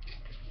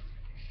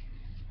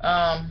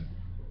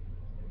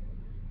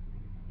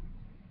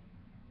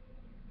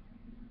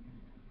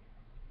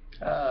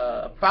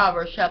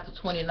 Proverbs chapter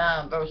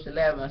 29 verse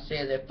 11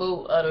 says, "A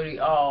fool utterly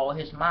all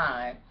his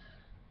mind,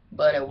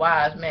 but a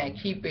wise man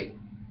keepeth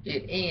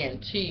it in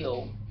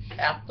till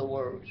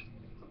afterwards."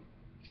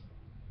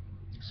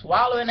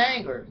 Swallowing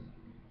anger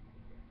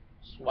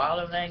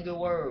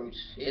words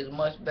is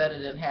much better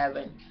than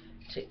having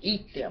to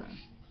eat them.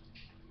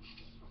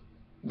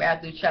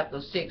 Matthew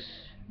chapter 6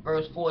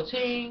 verse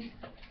 14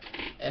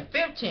 and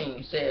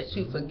 15 says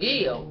to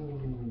forgive.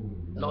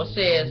 Lord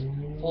says,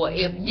 "For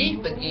if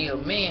ye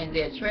forgive men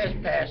their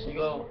trespass,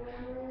 your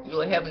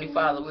heavenly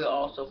Father will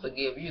also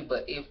forgive you.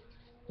 But if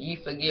ye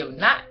forgive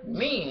not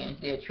men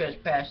their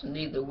trespass,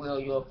 neither will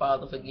your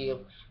Father forgive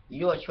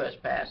your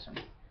trespassing."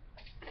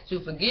 To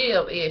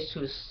forgive is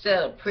to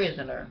set a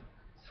prisoner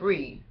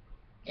free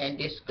and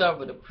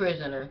discover the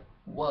prisoner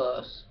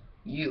was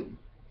you.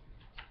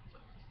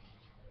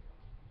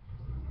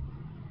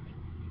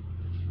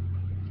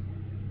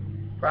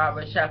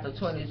 Proverbs chapter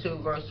 22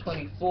 verse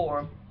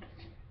 24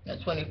 and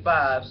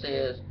 25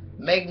 says,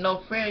 "Make no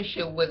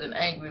friendship with an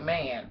angry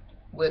man,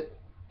 with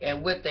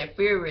a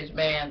furious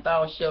man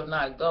thou shalt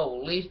not go,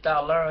 lest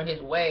thou learn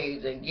his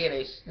ways and get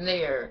a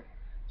snare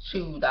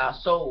to thy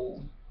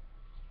soul.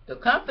 The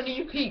company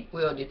you keep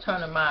will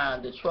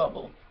determine the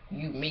trouble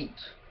you meet."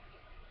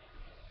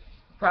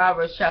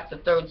 Proverbs chapter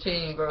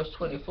 13 verse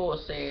 24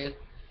 says,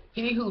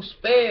 "He who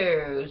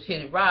spares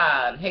his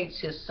rod hates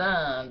his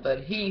son, but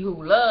he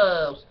who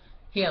loves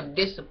him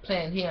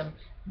discipline him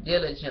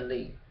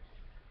diligently."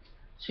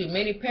 Too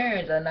many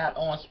parents are not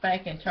on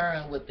spanking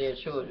terms with their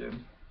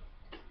children.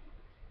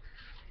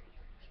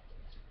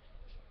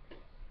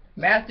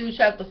 Matthew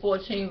chapter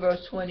 14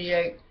 verse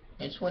 28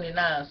 and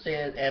 29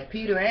 says, "And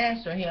Peter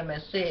answered him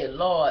and said,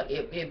 Lord,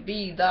 if it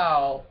be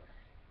thou,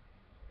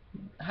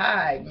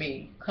 hide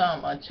me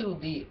come unto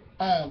thee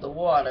on the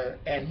water.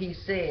 And he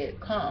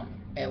said,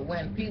 Come. And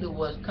when Peter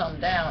was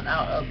come down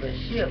out of the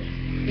ship,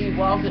 he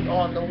walked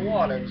on the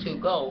water to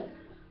go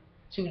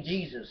to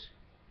Jesus.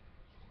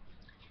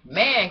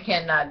 Man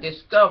cannot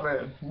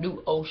discover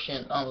new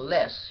ocean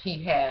unless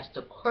he has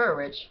the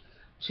courage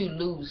to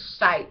lose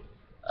sight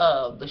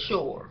of the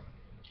shore.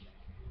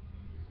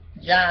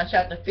 John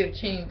chapter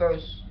 15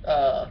 verse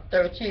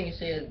 13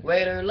 says,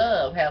 "Greater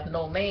love hath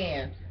no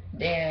man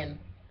than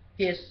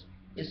his,"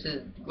 it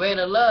says,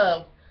 greater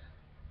love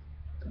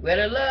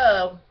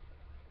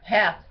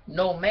hath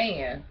no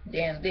man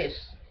than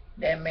this,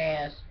 that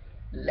man's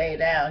lay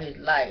down his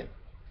life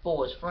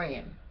for his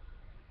friend."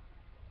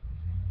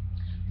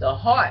 The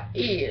heart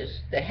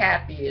is the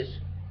happiest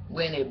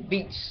when it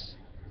beats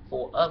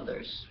for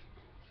others.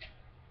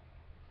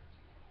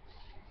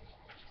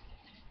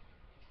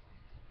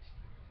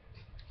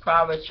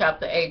 Proverbs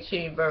chapter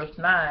 18 verse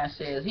 9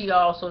 says, "He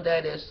also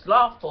that is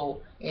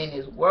slothful in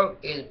his work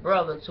is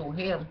brother to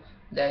him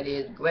that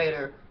is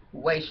greater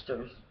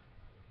wasters."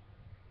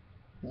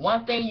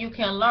 One thing you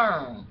can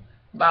learn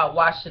by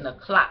watching a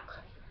clock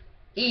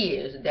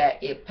is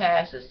that it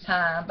passes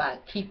time by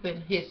keeping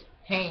his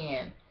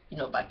hand,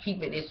 by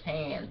keeping his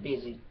hands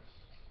busy.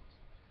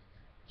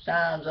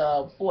 Psalms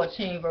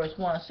 14 verse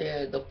 1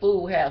 says, "The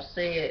fool hath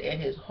said in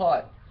his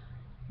heart,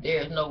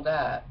 there is no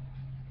God."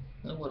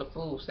 Look what the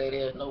fool say,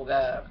 there is no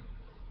God.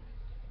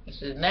 It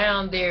says,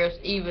 "Now there's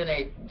even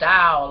a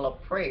dial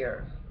of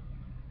prayer,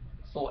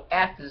 for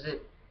after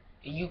it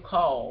you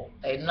call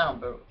a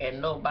number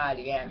and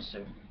nobody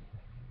answered.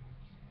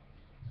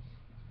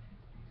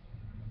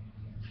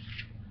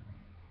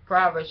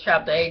 Proverbs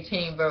chapter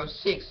 18 verse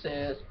 6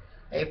 says,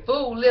 a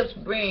fool's lips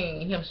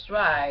bring him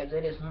strides,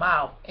 and his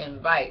mouth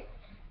invite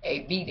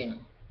a beating.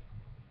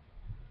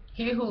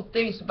 He who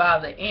thinks by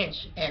the inch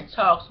and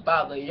talks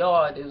by the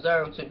yard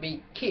deserves to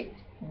be kicked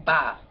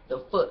by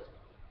the foot.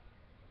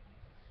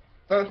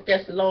 1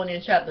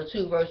 Thessalonians chapter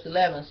 2 verse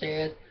 11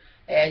 says,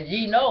 as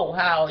ye know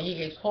how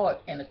ye exhort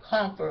and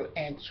comfort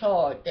and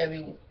charge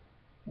every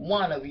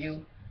one of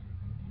you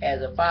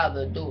as a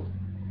father doeth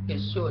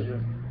his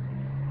children.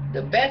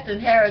 The best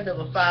inheritance of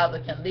a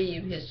father can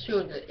leave his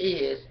children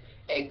is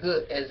a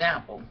good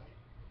example.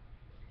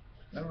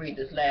 Let me read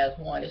this last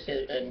one. It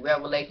says in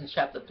Revelation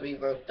chapter 3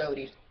 verse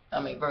 20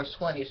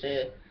 it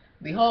says,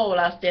 behold,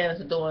 I stand at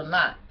the door and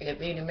knock.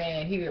 If any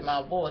man hear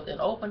my voice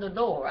and open the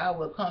door, I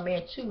will come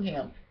in to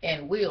him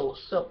and will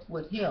sup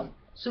with him,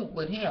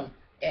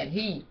 and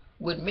he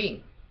with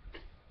me.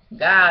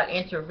 God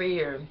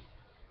interference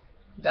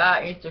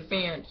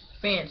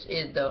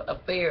is the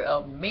affair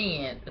of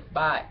men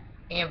by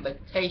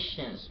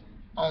invitations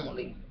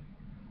only.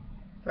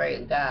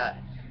 Praise God.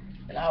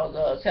 And I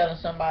was telling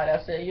somebody,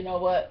 I said, you know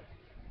what?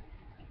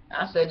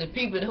 I said the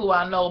people who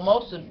I know,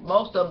 most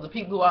of the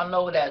people who I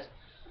know that's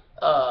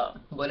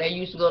but they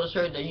used to go to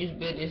church, they used to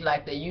be, it's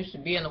like they used to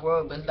be in the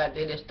world, but it's like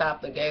they just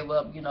stopped or gave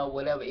up, you know,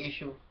 whatever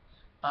issue.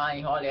 I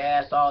ain't hardly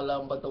asked all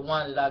of them, but the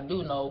ones that I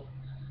do know,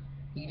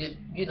 he just,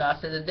 you know, I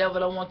said the devil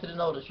don't want you to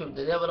know the truth.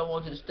 The devil don't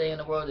want you to stay in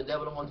the world. The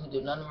devil don't want you to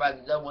do nothing right.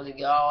 The devil wants you to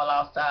get all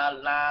outside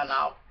the line,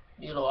 out,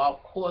 you know,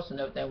 off course and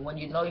everything. When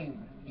you know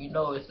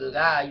it's the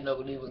God, you know,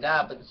 believe in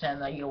God, but at the same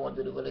time you don't want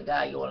to do the will of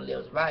God. You want to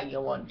live what's right. You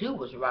don't want to do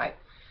what's right.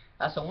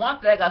 I said one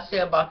thing I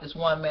said about this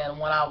one man,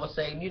 when I was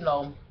saying, you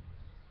know,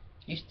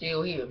 he's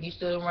still here. He's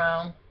still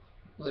around.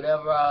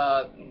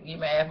 Whatever he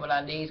may ask what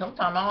I need.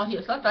 Sometimes I don't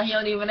hear. Sometimes he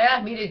don't even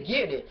ask me. He just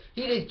give it.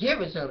 He just give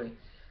it to me.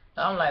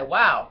 I'm like,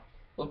 wow.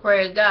 Well,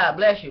 praise God,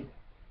 bless you.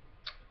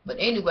 But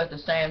anyway, at the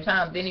same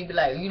time, then he be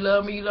like, you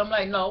love me? You love me?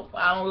 I'm like, no,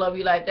 I don't love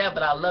you like that,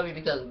 but I love you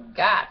because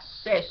God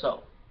said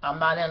so. I'm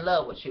not in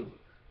love with you.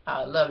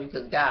 I love you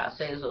because God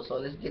said so. So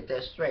let's get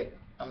that straight.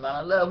 I'm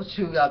not in love with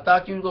you. I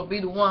thought you were going to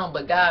be the one,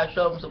 but God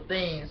showed me some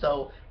things,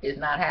 so it's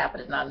not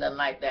happening. It's not nothing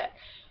like that.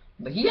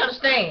 But he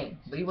understands.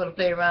 But he want to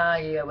play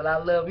around. Yeah, but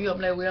I love you. I'm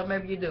like, well,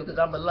 maybe you do, because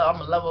I'm a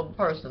lovable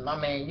person. I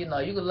mean, you know,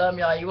 you can love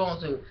me all you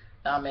want to.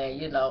 I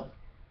mean, you know,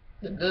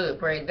 you're good,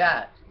 praise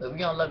God. But if you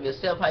don't love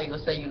yourself, how you going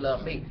to say you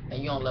love me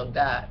and you don't love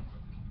God?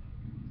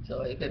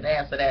 So he couldn't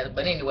answer that.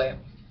 But anyway,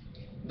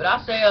 but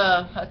I say,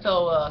 I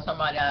told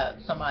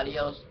somebody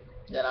else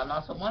that I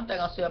know. So one thing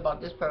I say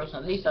about this person,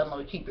 at least I know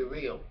to keep it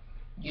real.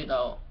 You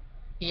know,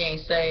 he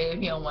ain't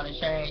saved, he don't want to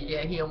change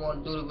yet, he don't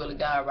want to do the will of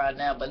God right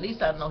now, but at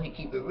least I know he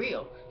keep it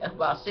real. That's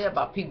what I say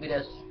about people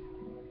that's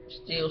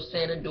still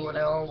sinning, doing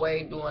their own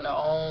way, doing their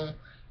own,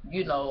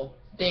 you know,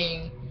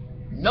 thing,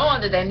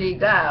 knowing that they need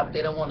God, but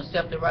they don't want to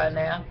accept it right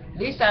now. At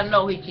least I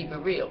know he keep it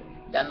real.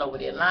 I know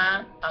what he's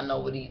lying, I know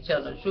what he's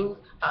telling the truth,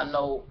 I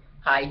know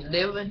how he's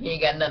living, he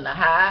ain't got nothing to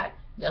hide.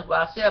 That's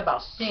what I say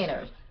about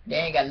sinners. They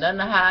ain't got nothing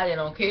to hide, they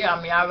don't care.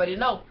 I mean, I already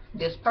know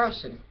this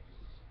person.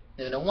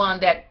 And the one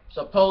that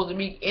supposed to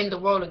be in the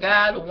word of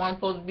God, the one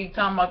supposed to be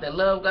talking about that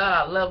love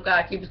God, I love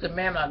God, keep his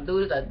commandment, I do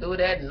this, I do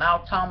that, and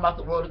I'm talking about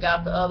the word of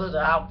God to others, or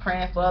I'm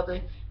praying for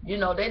others. You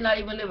know, they're not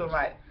even living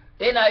right.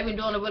 They're not even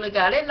doing the will of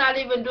God. They're not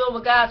even doing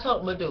what God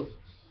told them to do.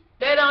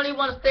 They don't even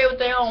want to stay with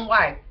their own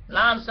wife.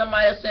 Lying to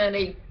somebody that's saying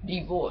they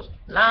divorced.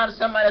 Lying to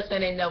somebody that's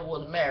saying they never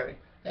was married.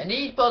 And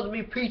these supposed to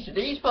be preachers.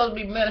 These supposed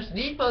to be ministers.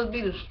 These supposed to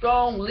be the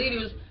strong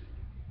leaders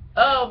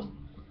of,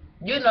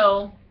 you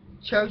know,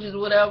 churches or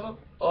whatever,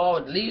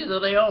 or leaders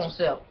of their own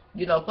self.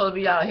 You know, supposed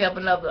to be out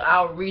helping other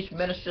outreach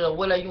ministers or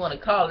whatever you want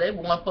to call it. They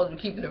the one supposed to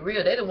be keeping it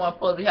real. They the one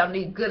supposed to be having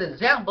these good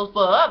examples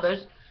for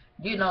others.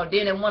 You know,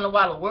 then they wonder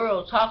why the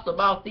world talks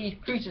about these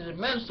preachers and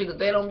ministers because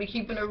they don't be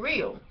keeping it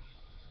real.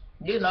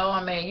 You know,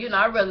 I mean, you know,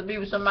 I'd rather be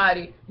with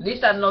somebody, at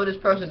least I know this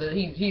person that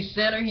he's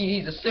sinner,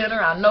 he's a sinner,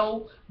 I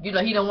know, you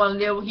know, he don't want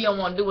to live, he don't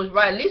want to do what's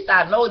right, at least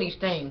I know these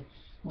things.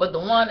 But the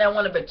one that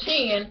want to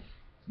pretend,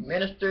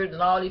 ministers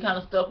and all these kind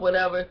of stuff,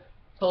 whatever,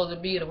 supposed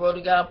to be the word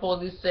of God,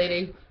 supposed to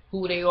say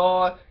who they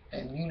are,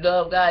 and you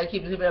love God, you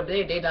keep it up,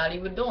 they not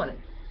even doing it.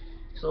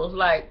 So it's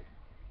like,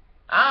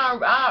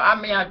 I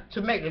mean,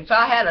 to make, if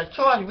I had a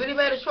choice, really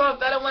made a choice,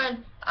 if I don't want,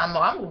 I'm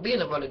going to be in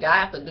the word of God.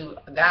 I have to do,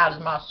 God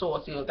is my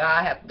source, you know,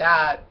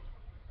 God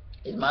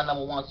is my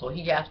number one, so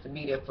he has to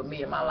be there for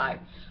me in my life.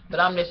 But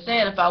I'm just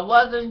saying, if I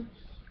wasn't,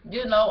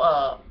 you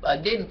know,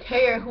 I didn't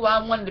care who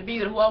I wanted to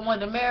be or who I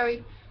wanted to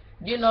marry,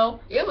 you know,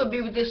 it would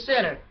be with this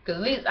sinner.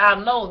 Because at least I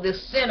know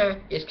this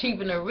sinner is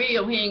keeping it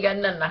real. He ain't got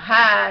nothing to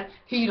hide.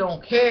 He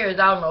don't care. He's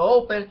out in the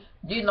open.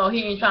 You know,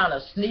 he ain't trying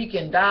to sneak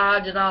and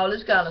dodge and all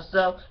this kind of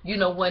stuff. You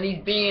know, when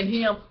he's being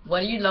him,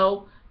 when, you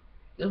know,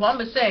 I'm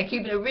just saying,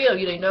 keeping it real.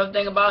 You know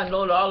everything about it,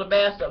 know all the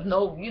bad stuff.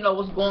 Know, you know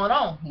what's going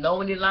on. Know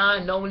when he's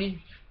lying, know when he's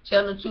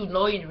telling the truth,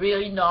 know he's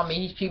real, you know, I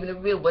mean, he's keeping it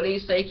real. What do he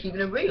say,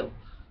 keeping it real?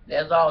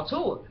 That's all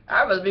to it.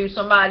 I'd rather be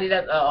somebody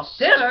that's a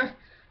sinner,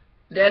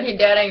 That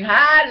ain't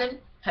hiding.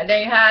 That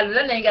ain't hiding.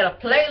 That ain't gotta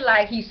play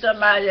like he's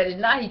somebody that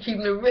is not. He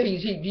keeping it real.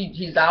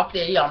 He's out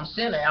there. Yeah, I'm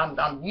sinning.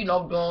 I'm you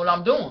know doing what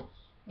I'm doing.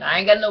 I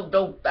ain't got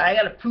I ain't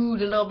gotta prove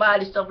to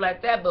nobody stuff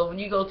like that. But when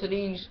you go to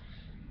these,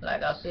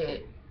 like I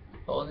said,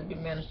 supposed to be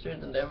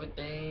ministers and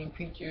everything,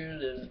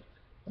 preachers and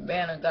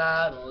man of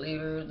God and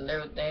leaders and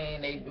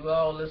everything, they do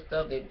all this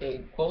stuff.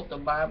 They quote the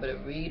Bible, they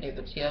read, they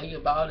could tell you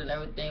about it and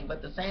everything. But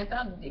at the same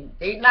time,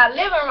 they not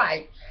living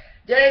right.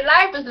 Their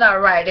life is not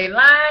right. They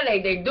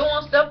lying. They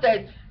doing stuff that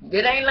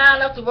ain't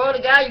lining up to the word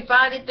of God. You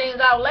find these things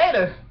out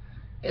later.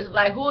 It's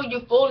like, who are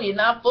you fooling? You're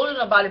not fooling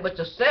nobody but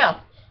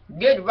yourself.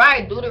 Get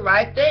right. Do the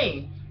right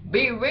thing.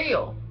 Be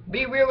real.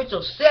 Be real with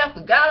yourself.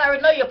 God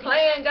already know your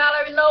plan. God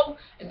already know.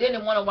 And then they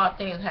wonder why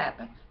things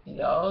happen. You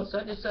know,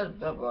 such and such,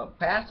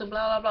 pastor,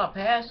 blah, blah, blah,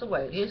 passed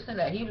away. This and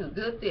that. He was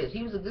good this.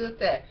 He was a good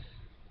that.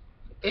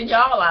 In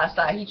y'all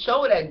eyesight, he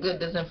showed that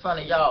goodness in front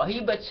of y'all.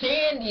 He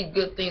pretend these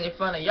good things in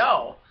front of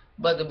y'all.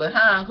 But the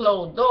behind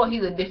closed door,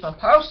 he's a different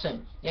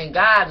person. And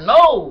God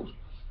knows.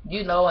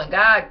 You know, and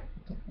God,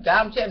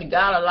 I'm telling you,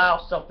 God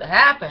allows stuff to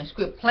happen.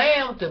 Quit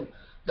playing with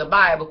the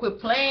Bible. Quit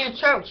playing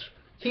church.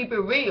 Keep it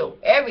real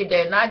every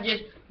day, not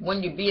just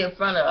when you be in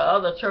front of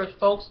other church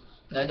folks.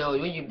 You know,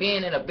 when you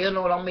being in a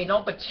building,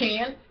 don't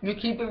pretend. You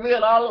keep it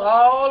real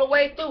all the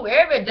way through,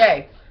 every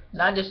day.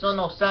 Not just on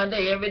no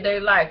Sunday, everyday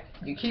life.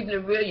 You keep it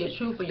real, you're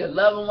truthful, you're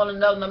loving one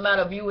another, no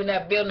matter if you in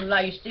that building or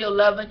not, you still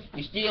loving,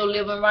 you still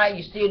living right,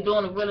 you still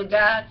doing the will of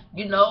God,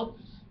 you know.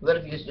 Whether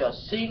if you're a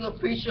single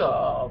preacher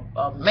or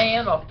a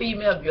man or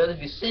female, whether if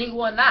you're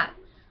single or not.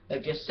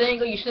 If you're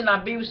single, you should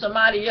not be with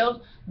somebody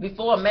else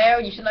before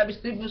marriage. You should not be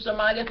sleeping with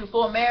somebody else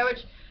before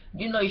marriage.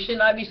 You know, you should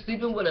not be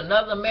sleeping with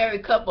another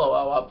married couple,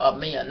 or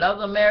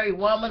another married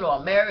woman,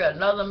 or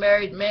another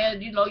married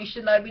man. You know, you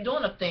should not be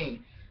doing a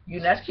thing. You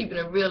know, that's keeping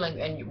it real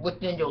and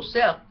within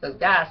yourself. Because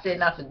God said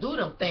not to do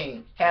them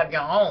things. Have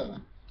your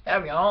own.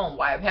 Have your own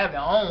wife. Have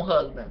your own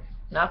husband.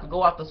 Not to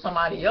go after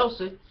somebody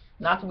else's.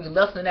 Not to be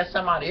lusting at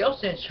somebody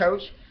else in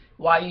church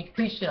while you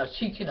preaching or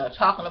teaching or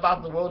talking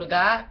about the word of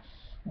God.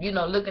 You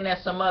know, looking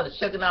at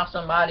checking out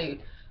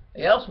somebody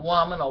else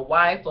woman or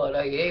wife or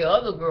the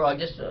other girl,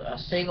 just a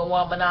single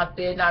woman out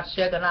there, not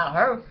checking out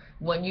her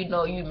when you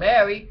know you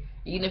married,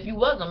 even if you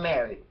wasn't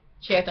married.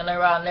 Checking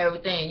her out and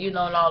everything, you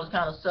know, and all this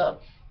kind of stuff.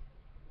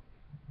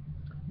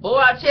 Boy,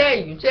 I tell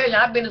you,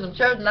 I've been to some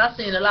churches and I've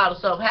seen a lot of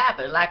stuff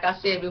happen. Like I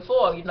said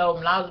before, you know,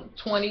 when I was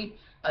 20,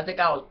 I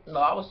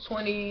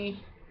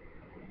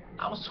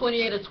was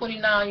 28 or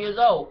 29 years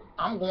old.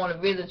 I'm going to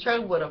visit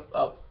church with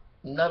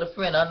another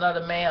friend,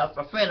 another man,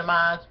 a friend of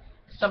mine,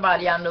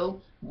 somebody I knew,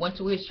 went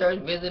to his church,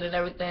 visited and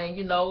everything,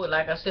 you know,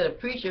 like I said, a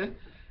preacher,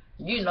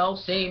 you know,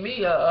 seen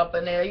me up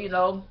in there, you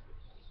know,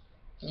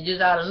 just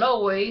out of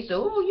nowhere, he said,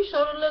 "Ooh, you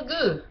sure look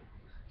good."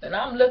 And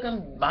I'm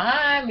looking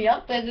behind me,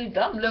 I'm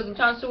looking,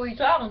 trying to see what he's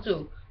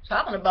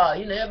talking about,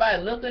 you know,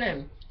 everybody looking at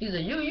him. He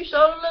said, you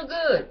sure look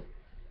good.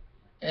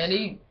 And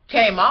he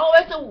came all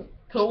the way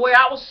to where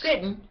I was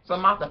sitting,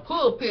 from out the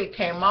pulpit,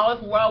 came all the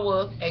way from where I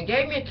was, and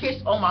gave me a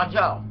kiss on my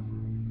jaw.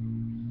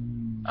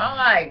 I'm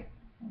like,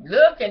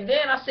 look, and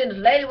then I seen this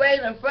lady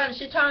waiting in front, and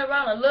she turned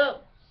around and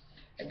looked.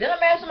 And then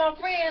I'm asking my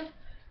friend,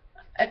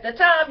 at the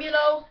time, you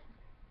know,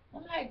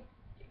 I'm like,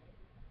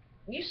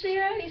 "You see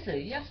that?" He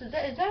said, "Yes." Is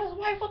that his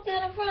wife up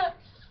there in front?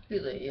 He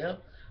said, "Yeah."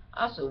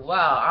 I said,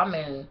 wow, I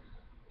mean,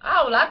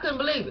 I couldn't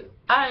believe it.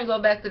 I didn't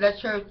go back to that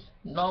church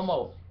no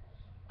more.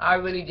 I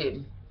really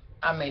didn't.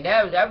 I mean,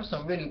 that was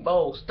some really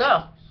bold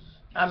stuff.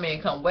 I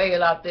mean, come way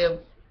out there,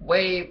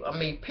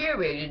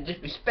 period, you're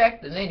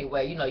disrespecting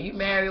anyway. You know, you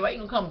married, why you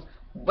gonna come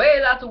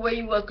way out to where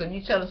you was, because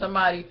you telling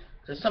somebody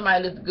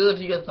looked good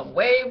to you, come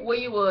way where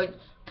you was.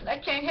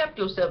 That can't help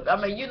yourself. I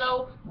mean, you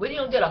know, when you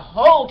don't get a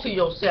hold to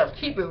yourself,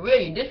 keep it real.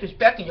 You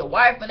disrespecting your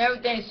wife and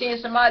everything, seeing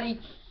somebody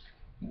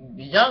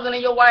younger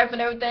than your wife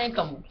and everything,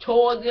 come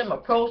towards them,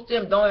 approach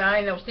them. I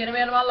ain't never seen a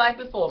man in my life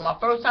before. My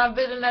first time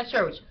visiting that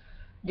church.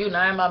 You know,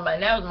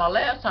 that was my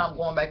last time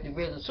going back to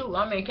visit too.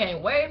 I mean,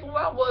 came way from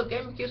where I was,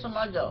 gave me a kiss on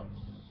my jaw.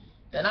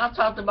 And I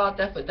talked about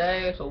that for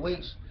days, for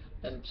weeks,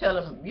 and tell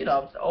him, you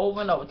know,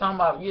 over and over, talking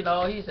about, you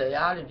know, he said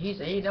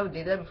he never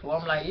did that before.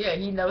 I'm like, yeah,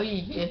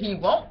 he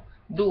won't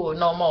do it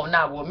no more,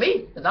 not with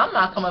me, because I'm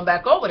not coming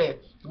back over there,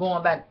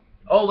 going back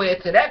over there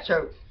to that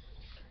church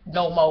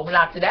no more,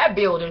 not to that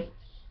building.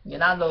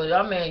 And I know,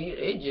 I mean,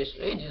 it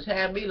just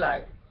had me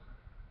like,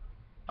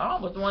 I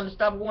almost wanted to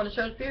stop going to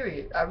church,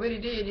 period. I really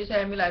did. It just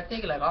had me like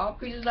thinking, like, all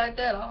preachers like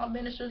that, all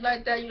ministers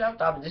like that, you know,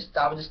 I was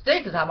just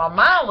thinking how my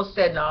mind was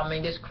setting on. I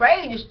mean, this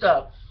crazy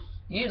stuff,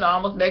 you know,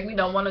 almost make me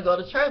don't want to go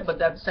to church.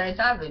 But at the same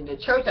time, the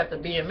church has to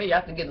be in me. I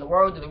have to get in the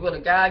word, to the will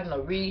of God, you know,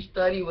 read,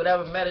 study,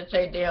 whatever,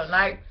 meditate day or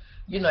night.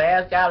 You know,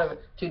 ask God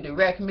to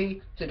direct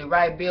me to the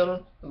right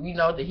building, you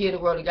know, to hear the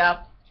word of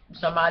God.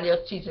 Somebody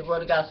else teaching the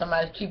word of God,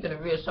 somebody's keeping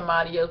it real,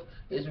 somebody else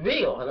is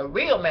real, a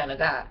real man of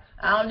God.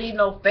 I don't need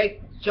no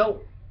fake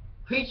joke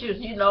preachers,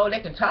 you know, they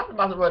can talk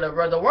about the word.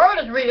 The word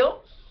is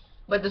real,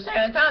 but at the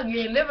same time, you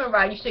ain't living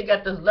right. You still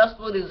got this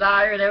lustful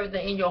desire and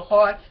everything in your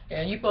heart,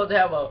 and you're supposed to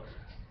have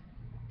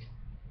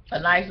a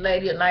nice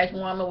lady, a nice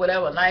woman,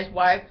 whatever, a nice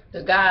wife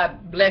that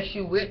God bless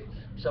you with,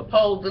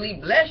 supposedly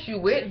bless you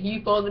with. You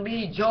supposed to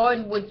be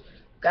enjoying what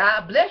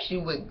God bless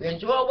you with.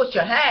 Enjoy what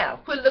you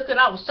have. Quit looking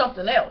out for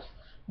something else.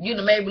 You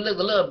know, maybe look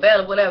a little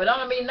better, whatever. It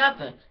don't mean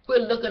nothing.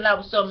 Quit looking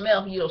out for something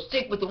else. You know,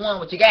 stick with the one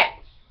what you got.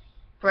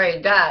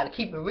 Praise God.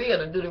 Keep it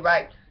real and do the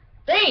right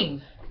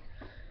thing.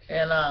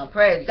 And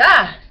praise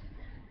God.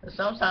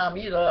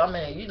 Sometimes, you know, I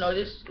mean, you know,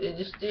 it's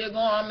just still going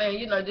on. I mean,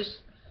 you know, just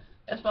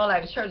that's why I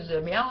like the churches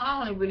at me. I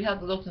don't even really have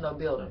to go to no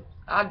building.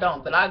 I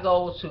don't, but I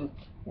go to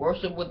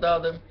worship with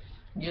others,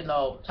 you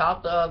know,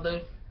 talk to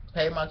others,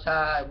 pay my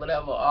tithe,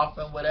 whatever,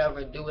 offering,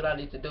 whatever, do what I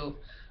need to do.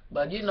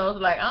 But, you know, it's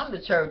like I'm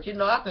the church. You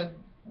know, I can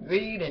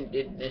read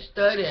and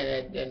study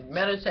and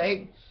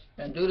meditate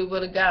and do the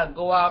will of God.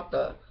 Go out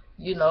the,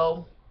 you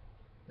know,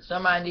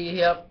 somebody need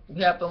help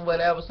them,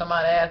 whatever.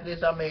 Somebody ask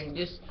this, I mean,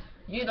 just,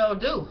 you know,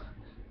 do.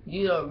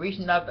 You know,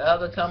 reaching out to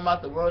others, talking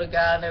about the word of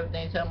God and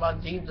everything, talking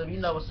about Jesus. You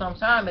know,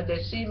 sometimes if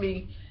they see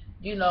me,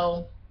 you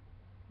know,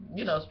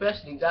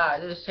 especially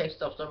God, they just take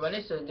stuff. So, but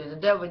the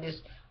devil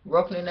just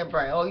working in their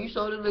brain. Oh, you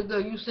so look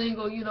good. You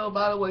single, you know,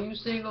 by the way, you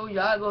single.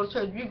 Y'all go to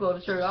church, you go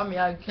to church. I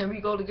mean, can we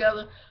go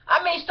together?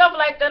 I mean, stuff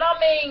like that. I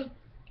mean,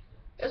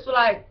 it's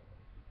like,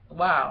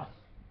 wow.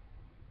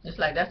 It's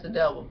like that's the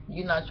devil.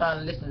 You're not trying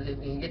to listen to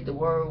and get the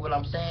word, what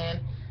I'm saying.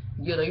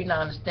 You know, you're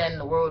not understanding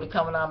the word that's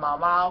coming out of my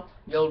mouth.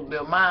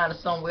 Your mind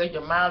is somewhere.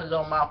 Your mind is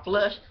on my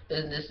flesh.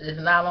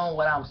 It's not on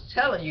what I'm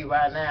telling you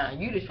right now.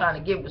 You just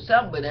trying to give it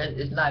something, but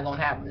it's not going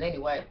to happen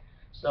anyway.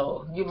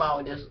 So you might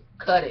well just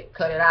cut it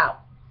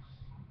out.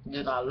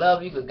 You know, I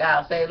love you because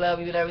God say love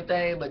you and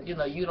everything, but, you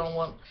know, you don't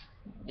want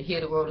to hear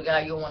the word of God.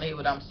 You don't want to hear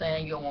what I'm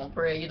saying. You don't want to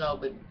pray, you know,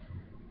 but,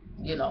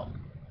 you know.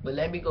 But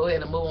let me go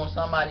ahead and move on.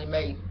 Somebody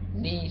may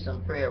need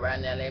some prayer right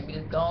now. Let me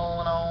just go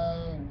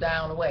on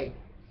down the way.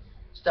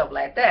 Stuff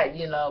like that,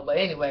 you know. But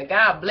anyway,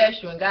 God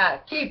bless you and God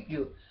keep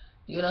you.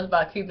 You know, it's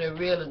about keeping it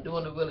real and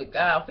doing the will of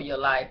God for your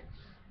life.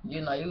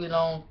 You know, even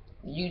on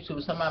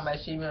YouTube, somebody might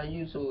see me on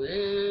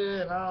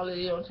YouTube, and all this,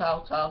 you know,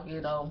 talk,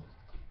 you know.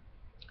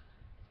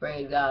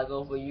 Praise God,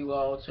 go for you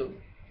all too.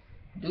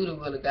 Do the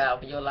will of God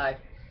for your life.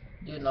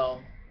 You know,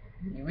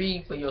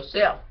 read for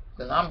yourself.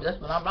 Because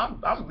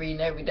I'm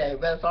reading every day.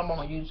 Whether if I'm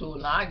on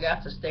YouTube, now I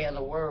got to stay in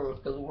the Word.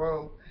 Because the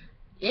Word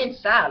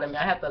inside of me,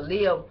 I have to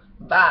live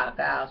by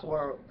God's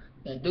Word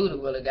and do the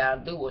will of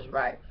God, do what's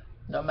right.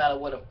 No matter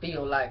what it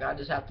feel like, I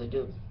just have to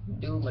do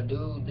my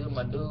dues,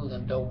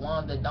 and the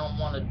one that don't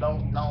want to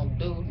don't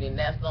do, then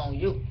that's on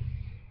you.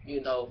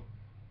 You know,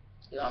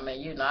 I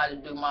mean, you know, I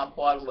just do my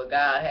part of what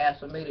God has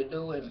for me to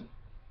do, and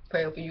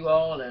pray for you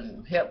all,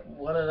 and help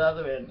one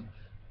another, and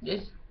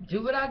just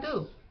do what I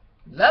do,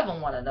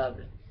 loving one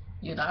another.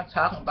 You know, I'm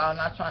talking about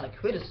not trying to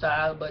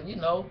criticize, but you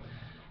know,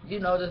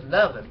 just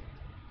loving,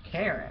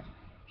 caring,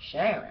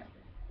 sharing.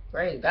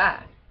 Praise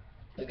God.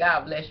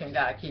 God bless you and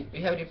God keep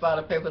you. Heavenly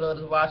Father, pray for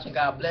those watching.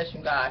 God bless you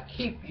and God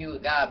keep you.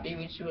 And God be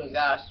with you and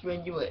God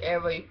strengthen you in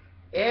every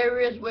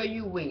areas where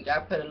you weak. I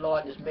pray the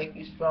Lord just make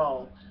you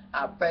strong.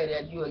 I pray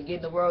that you will get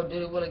in the world,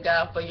 do the will of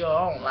God for your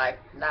own life.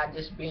 Not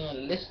just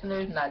being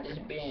listeners, not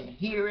just being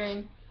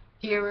hearers,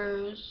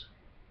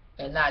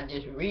 and not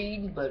just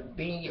reading, but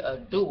being a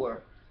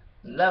doer.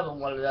 Loving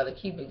one another,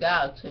 keeping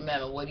God's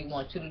commandment, what He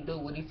wants you to do,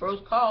 what He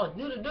first called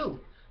you to do.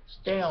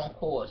 Stay on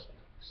course.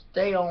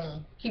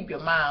 Keep your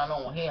mind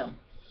on Him.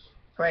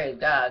 Praise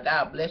God.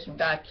 God bless you.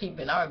 God keep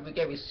you. I rebuke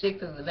every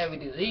sickness and every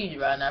disease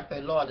right now. I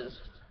pray, Lord, just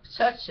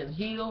touch and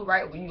heal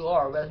right where you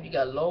are. Whether you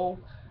got low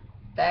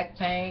back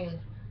pain,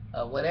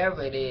 or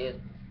whatever it is,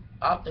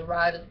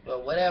 arthritis,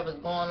 or whatever's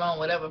going on,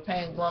 whatever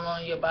pain's going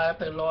on in your body, I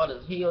pray, Lord,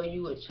 just heal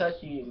you and touch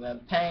you.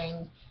 And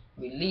pain,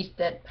 release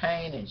that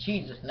pain in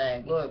Jesus'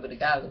 name. Glory be to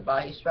God.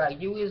 By His stripes,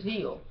 you is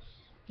healed.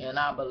 And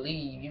I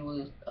believe you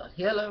is a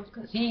healer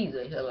because He's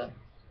a healer.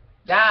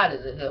 God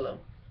is a healer.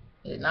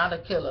 He's not a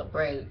killer.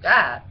 Praise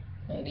God.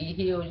 And He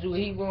heals you.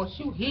 He wants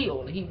you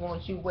healed. He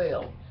wants you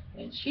well.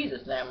 In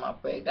Jesus' name I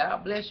pray.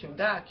 God bless you.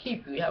 God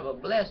keep you. Have a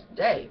blessed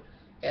day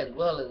as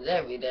well as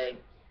every day.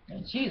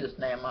 In Jesus'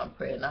 name I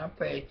pray. And I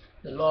pray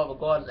the Lord will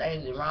guard His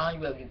angels around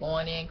you. Whether you're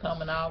going in,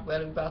 coming out,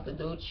 whatever you're about to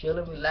do,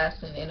 chilling,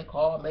 relaxing in the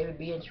car, maybe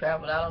being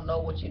traveling. I don't know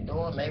what you're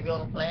doing. Maybe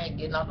on a plane,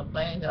 getting off the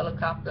plane,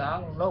 helicopter. I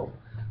don't know.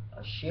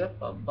 A ship,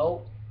 a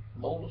boat,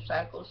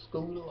 motorcycle,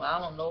 scooter, I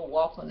don't know,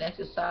 walking,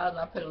 exercise.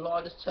 I pray the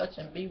Lord just touch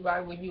and be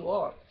right where you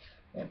are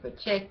and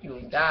protect you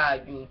and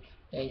guide you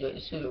and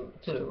to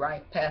the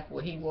right path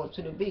where He wants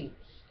you to be.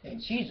 In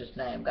Jesus'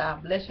 name,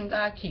 God bless you and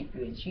God keep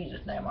you. In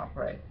Jesus' name I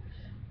pray.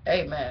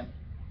 Amen.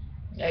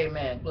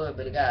 Amen. Glory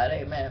be to God.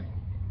 Amen.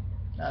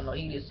 I know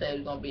He just said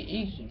it's going to be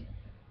easy.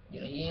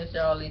 You know, He didn't say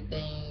all these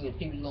things that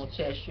people's going to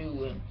test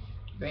you and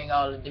bring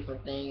all the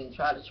different things and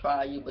try to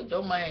try you. But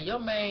your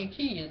main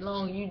key, as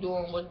long as you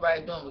doing what's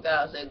right, doing what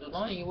God said,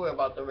 don't even worry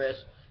about the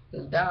rest.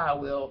 Because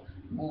God will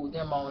move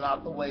them on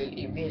out the way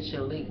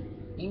eventually.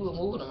 He will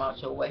move them out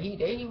your way.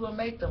 He will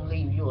make them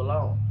leave you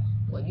alone.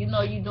 When you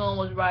know you're doing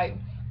what's right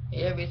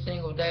every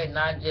single day,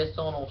 not just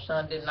on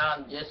Sunday,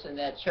 not just in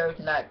that church,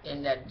 not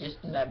in that just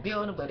in that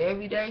building, but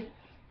every day,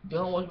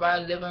 doing what's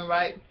right, living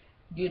right,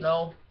 you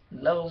know,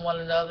 loving one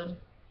another.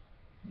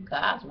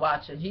 God's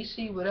watching. He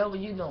see whatever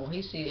you're doing.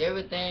 He see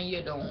everything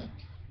you're doing.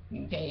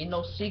 You can't, ain't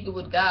no secret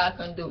what God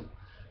can do.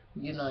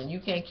 You know, and you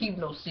can't keep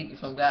no secret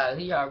from God.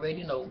 He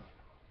already know.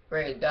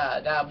 Praise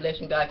God. God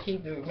bless you. God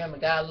keep you. Remember,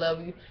 God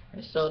love you.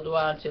 And so do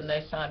I. Until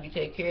next time, you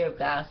take care of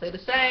God. Say the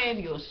same.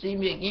 You'll see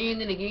me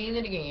again and again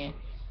and again.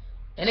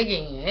 And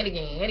again and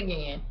again and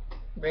again.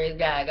 Praise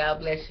God. God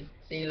bless you.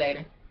 See you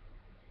later.